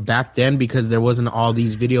had it back then because there wasn't all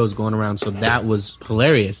these videos going around, so that was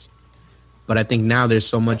hilarious. But I think now there's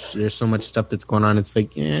so much stuff that's going on. It's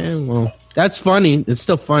like, well, that's funny. It's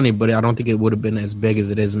still funny, but I don't think it would have been as big as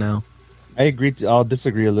it is now. I agree. I'll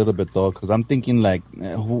disagree a little bit though, because I'm thinking like,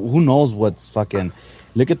 who knows what's fucking.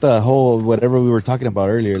 Look at the whole whatever we were talking about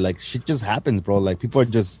earlier. Like shit just happens, bro. Like people are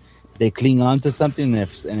just they cling on to something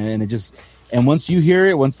and it just And once you hear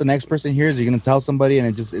it, once the next person hears, you're gonna tell somebody, and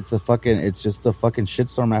it's just a fucking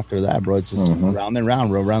shitstorm after that, bro. It's just round and round,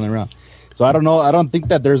 bro, round and round. So I don't know. I don't think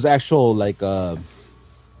that there's actual like a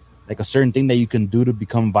certain thing that you can do to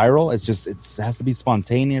become viral. It's just it has to be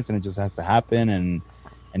spontaneous, and it just has to happen, and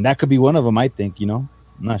that could be one of them. I think, I'm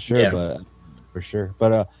not sure, but for sure.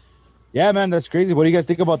 But yeah, man, that's crazy. What do you guys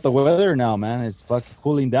think about the weather now, man? It's fucking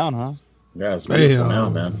cooling down, huh? Yeah, it's beautiful now,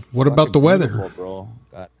 man. What about the weather, bro?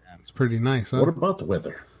 God damn. It's pretty nice, huh? What about the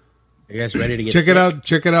weather? Are you guys ready to get Check sick? it out.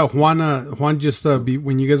 Check it out. Juan just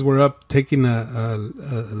when you guys were up taking a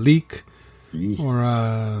leak or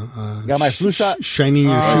got my flu shot. Shining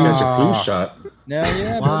your I shoes. got your flu shot.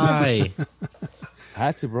 Yeah. Why? I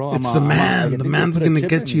had to, bro. It's the man. The man's gonna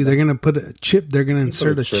get you. They're gonna put a chip. They're gonna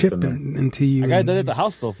insert a chip into you. I got that at the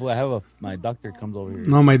house though. Fool. I have my doctor comes over here.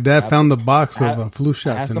 No, my dad found the box of flu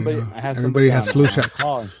shots. Everybody has flu shots.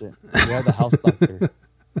 And shit. We have the house doctor.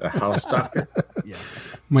 The house doctor. Yeah.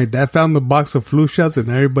 My dad found the box of flu shots, and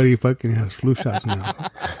everybody fucking has flu shots now.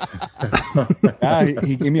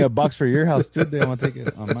 He gave me a box for your house too. I want to take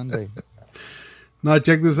it on Monday. No,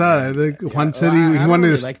 check this out. I think Juan said he I wanted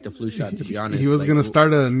really to like the flu shot, to be honest. He was gonna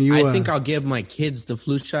start a new. I think I'll give my kids the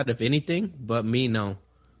flu shot if anything, but me no.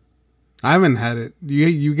 I haven't had it.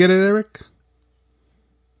 You get it, Eric?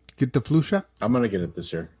 Get the flu shot? I'm gonna get it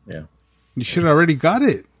this year. Yeah, You should have already got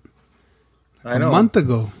it I know. a month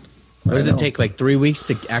ago. What does it take, like 3 weeks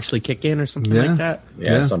to actually kick in or something like that?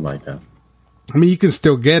 Yeah, something like that. I mean, you can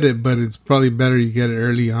still get it, but it's probably better you get it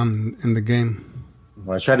early on in the game.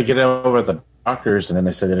 Well, I tried to get it over at the doctors, and then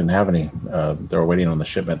they said they didn't have any. They were waiting on the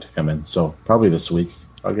shipment to come in, so probably this week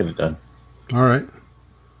I'll get it done. All right.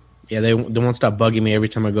 Yeah, they won't stop bugging me every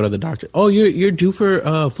time I go to the doctor. Oh, you're due for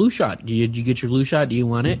a flu shot. Did you get your flu shot? Do you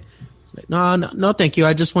want it? Like, no, thank you.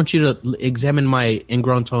 I just want you to examine my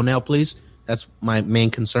ingrown toenail, please. That's my main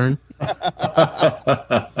concern. Not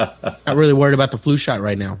really worried about the flu shot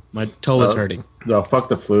right now. My toe is hurting. No, fuck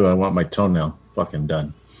the flu. I want my toenail fucking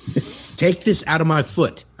done. Take this out of my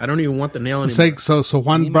foot. I don't even want the nail anymore. It's like so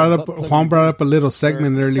Juan brought up a little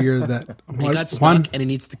segment earlier that it got stuck and it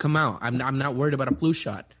needs to come out. I'm not worried about a flu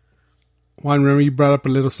shot. Juan, remember you brought up a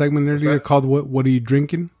little segment earlier called "What are you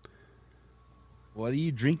drinking?" What are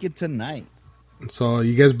you drinking tonight? So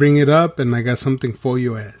you guys bring it up, and I got something for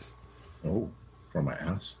you ass. Oh, for my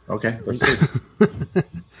ass. Okay, let's see.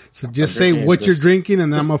 So just say what you're drinking,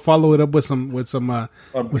 and then I'm gonna follow it up with some I'm with some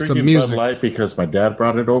drinking music. Bud Light because my dad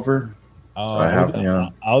brought it over. Oh, so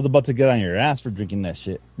I was about to get on your ass for drinking that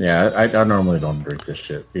shit. Yeah, I normally don't drink this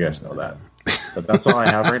shit. You guys know that. But that's all I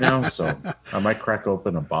have right now, so I might crack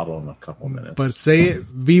open a bottle in a couple minutes. But say it,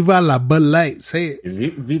 Viva la Bud Light. Say it.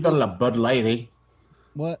 Viva la Bud Light, eh?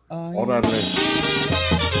 What? Órale,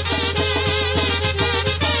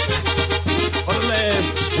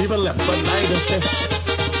 Viva la Bud Light, ese.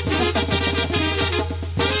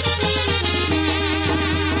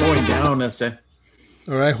 Going down, ese.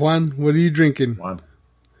 All right, Juan, what are you drinking?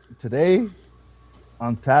 Today,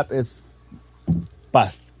 on tap is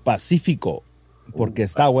Pacífico, porque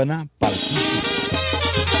está buena Pacífico.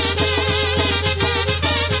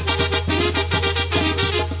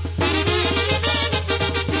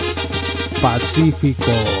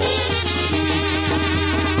 Pacifico.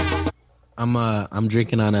 I'm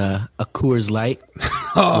drinking on a Coors Light with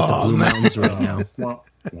the Blue Mountains right now.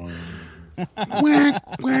 Quack,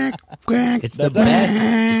 quack, quack. It's the best.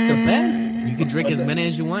 It's the best. You can drink as many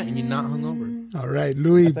as you want, and you're not hungover. All right,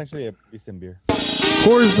 Louis. That's actually a decent beer.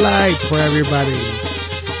 Coors Light for everybody.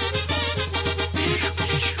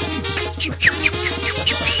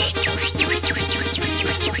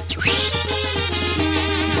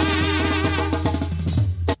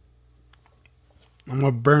 I'm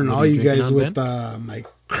gonna burn all you guys with my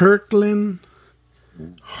Kirkland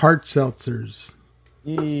hard seltzers.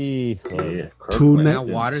 Yeah, Now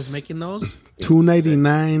Water's making those.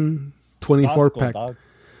 $2.99, 24 pack.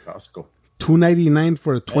 Costco. $2.99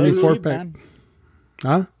 for a 24 pack. Man.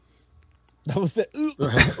 Huh? That was it.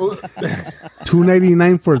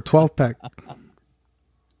 $2.99 for a 12 pack.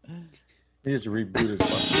 He just reboot his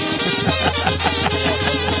fucking.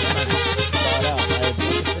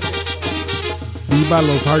 Viva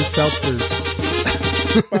los hard seltzers.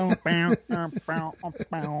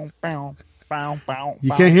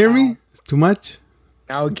 You can't hear me? It's too much?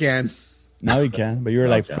 Now we can. Now you can, but you were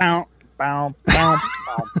like, Also, What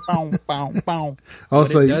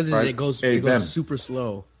it does is it goes Ben, super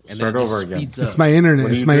slow. And start then it just over again. speeds up. it's my internet.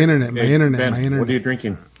 What It's do my you internet. drink? My Hey, internet. Ben, My What are you internet.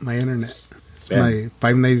 drinking? My internet. It's Ben. my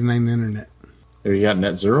 $5.99 internet. Have you got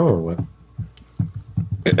net zero or what?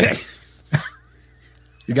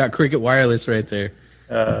 You got Cricket Wireless right there.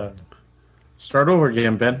 Start over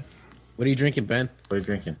again, Ben. What are you drinking, Ben? What are you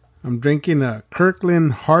drinking? I'm drinking a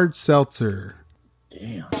Kirkland Hard Seltzer.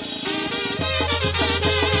 Damn.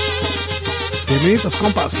 Bienvenidos,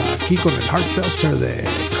 compas, aquí con el Hard Seltzer de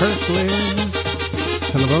Kirkland.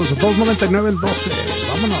 Saludos a 299-12.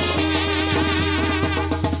 Vámonos.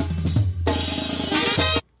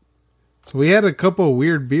 So we had a couple of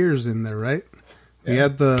weird beers in there, right? We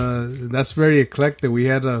had that's very eclectic. We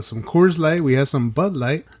had some Coors Light. We had some Bud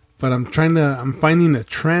Light. But I'm finding a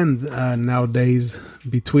trend nowadays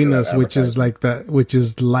between us, which is light. What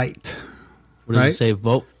does it say?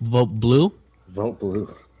 Vote blue? Vote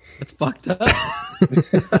blue. That's fucked up.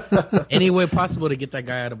 Any way possible to get that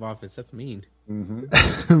guy out of office. That's mean.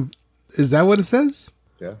 Mm-hmm. Is that what it says?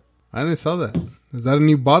 Yeah. I didn't saw that. Is that a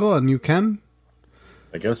new bottle, a new can?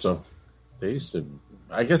 I guess so. They used to.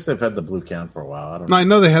 I guess they've had the blue can for a while. I don't know. I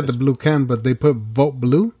know they had the blue can, but they put vote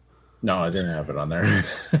blue. No, I didn't have it on there.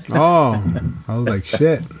 Oh, I was like,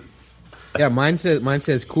 shit. Yeah, mine says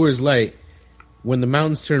Coors Light. When the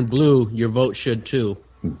mountains turn blue, your vote should too.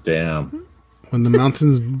 Damn. When the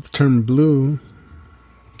mountains turn blue,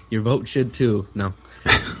 your vote should too. No,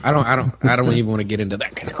 I don't even want to get into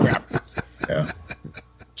that kind of crap. Yeah.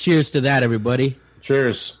 Cheers to that, everybody.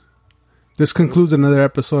 Cheers. This concludes another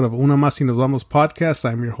episode of Una Más y Nos Vamos podcast.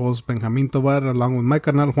 I'm your host, Benjamin Tovar, along with my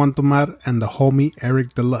carnal Juan Tomar and the homie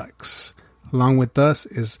Eric Deluxe. Along with us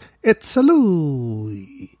is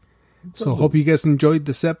Itzalui. So hope you guys enjoyed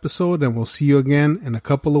this episode, and we'll see you again in a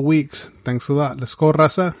couple of weeks. Thanks a lot. Let's go,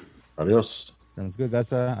 raza. Adios. Sounds good,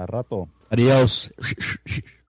 guys. A rato. Adios.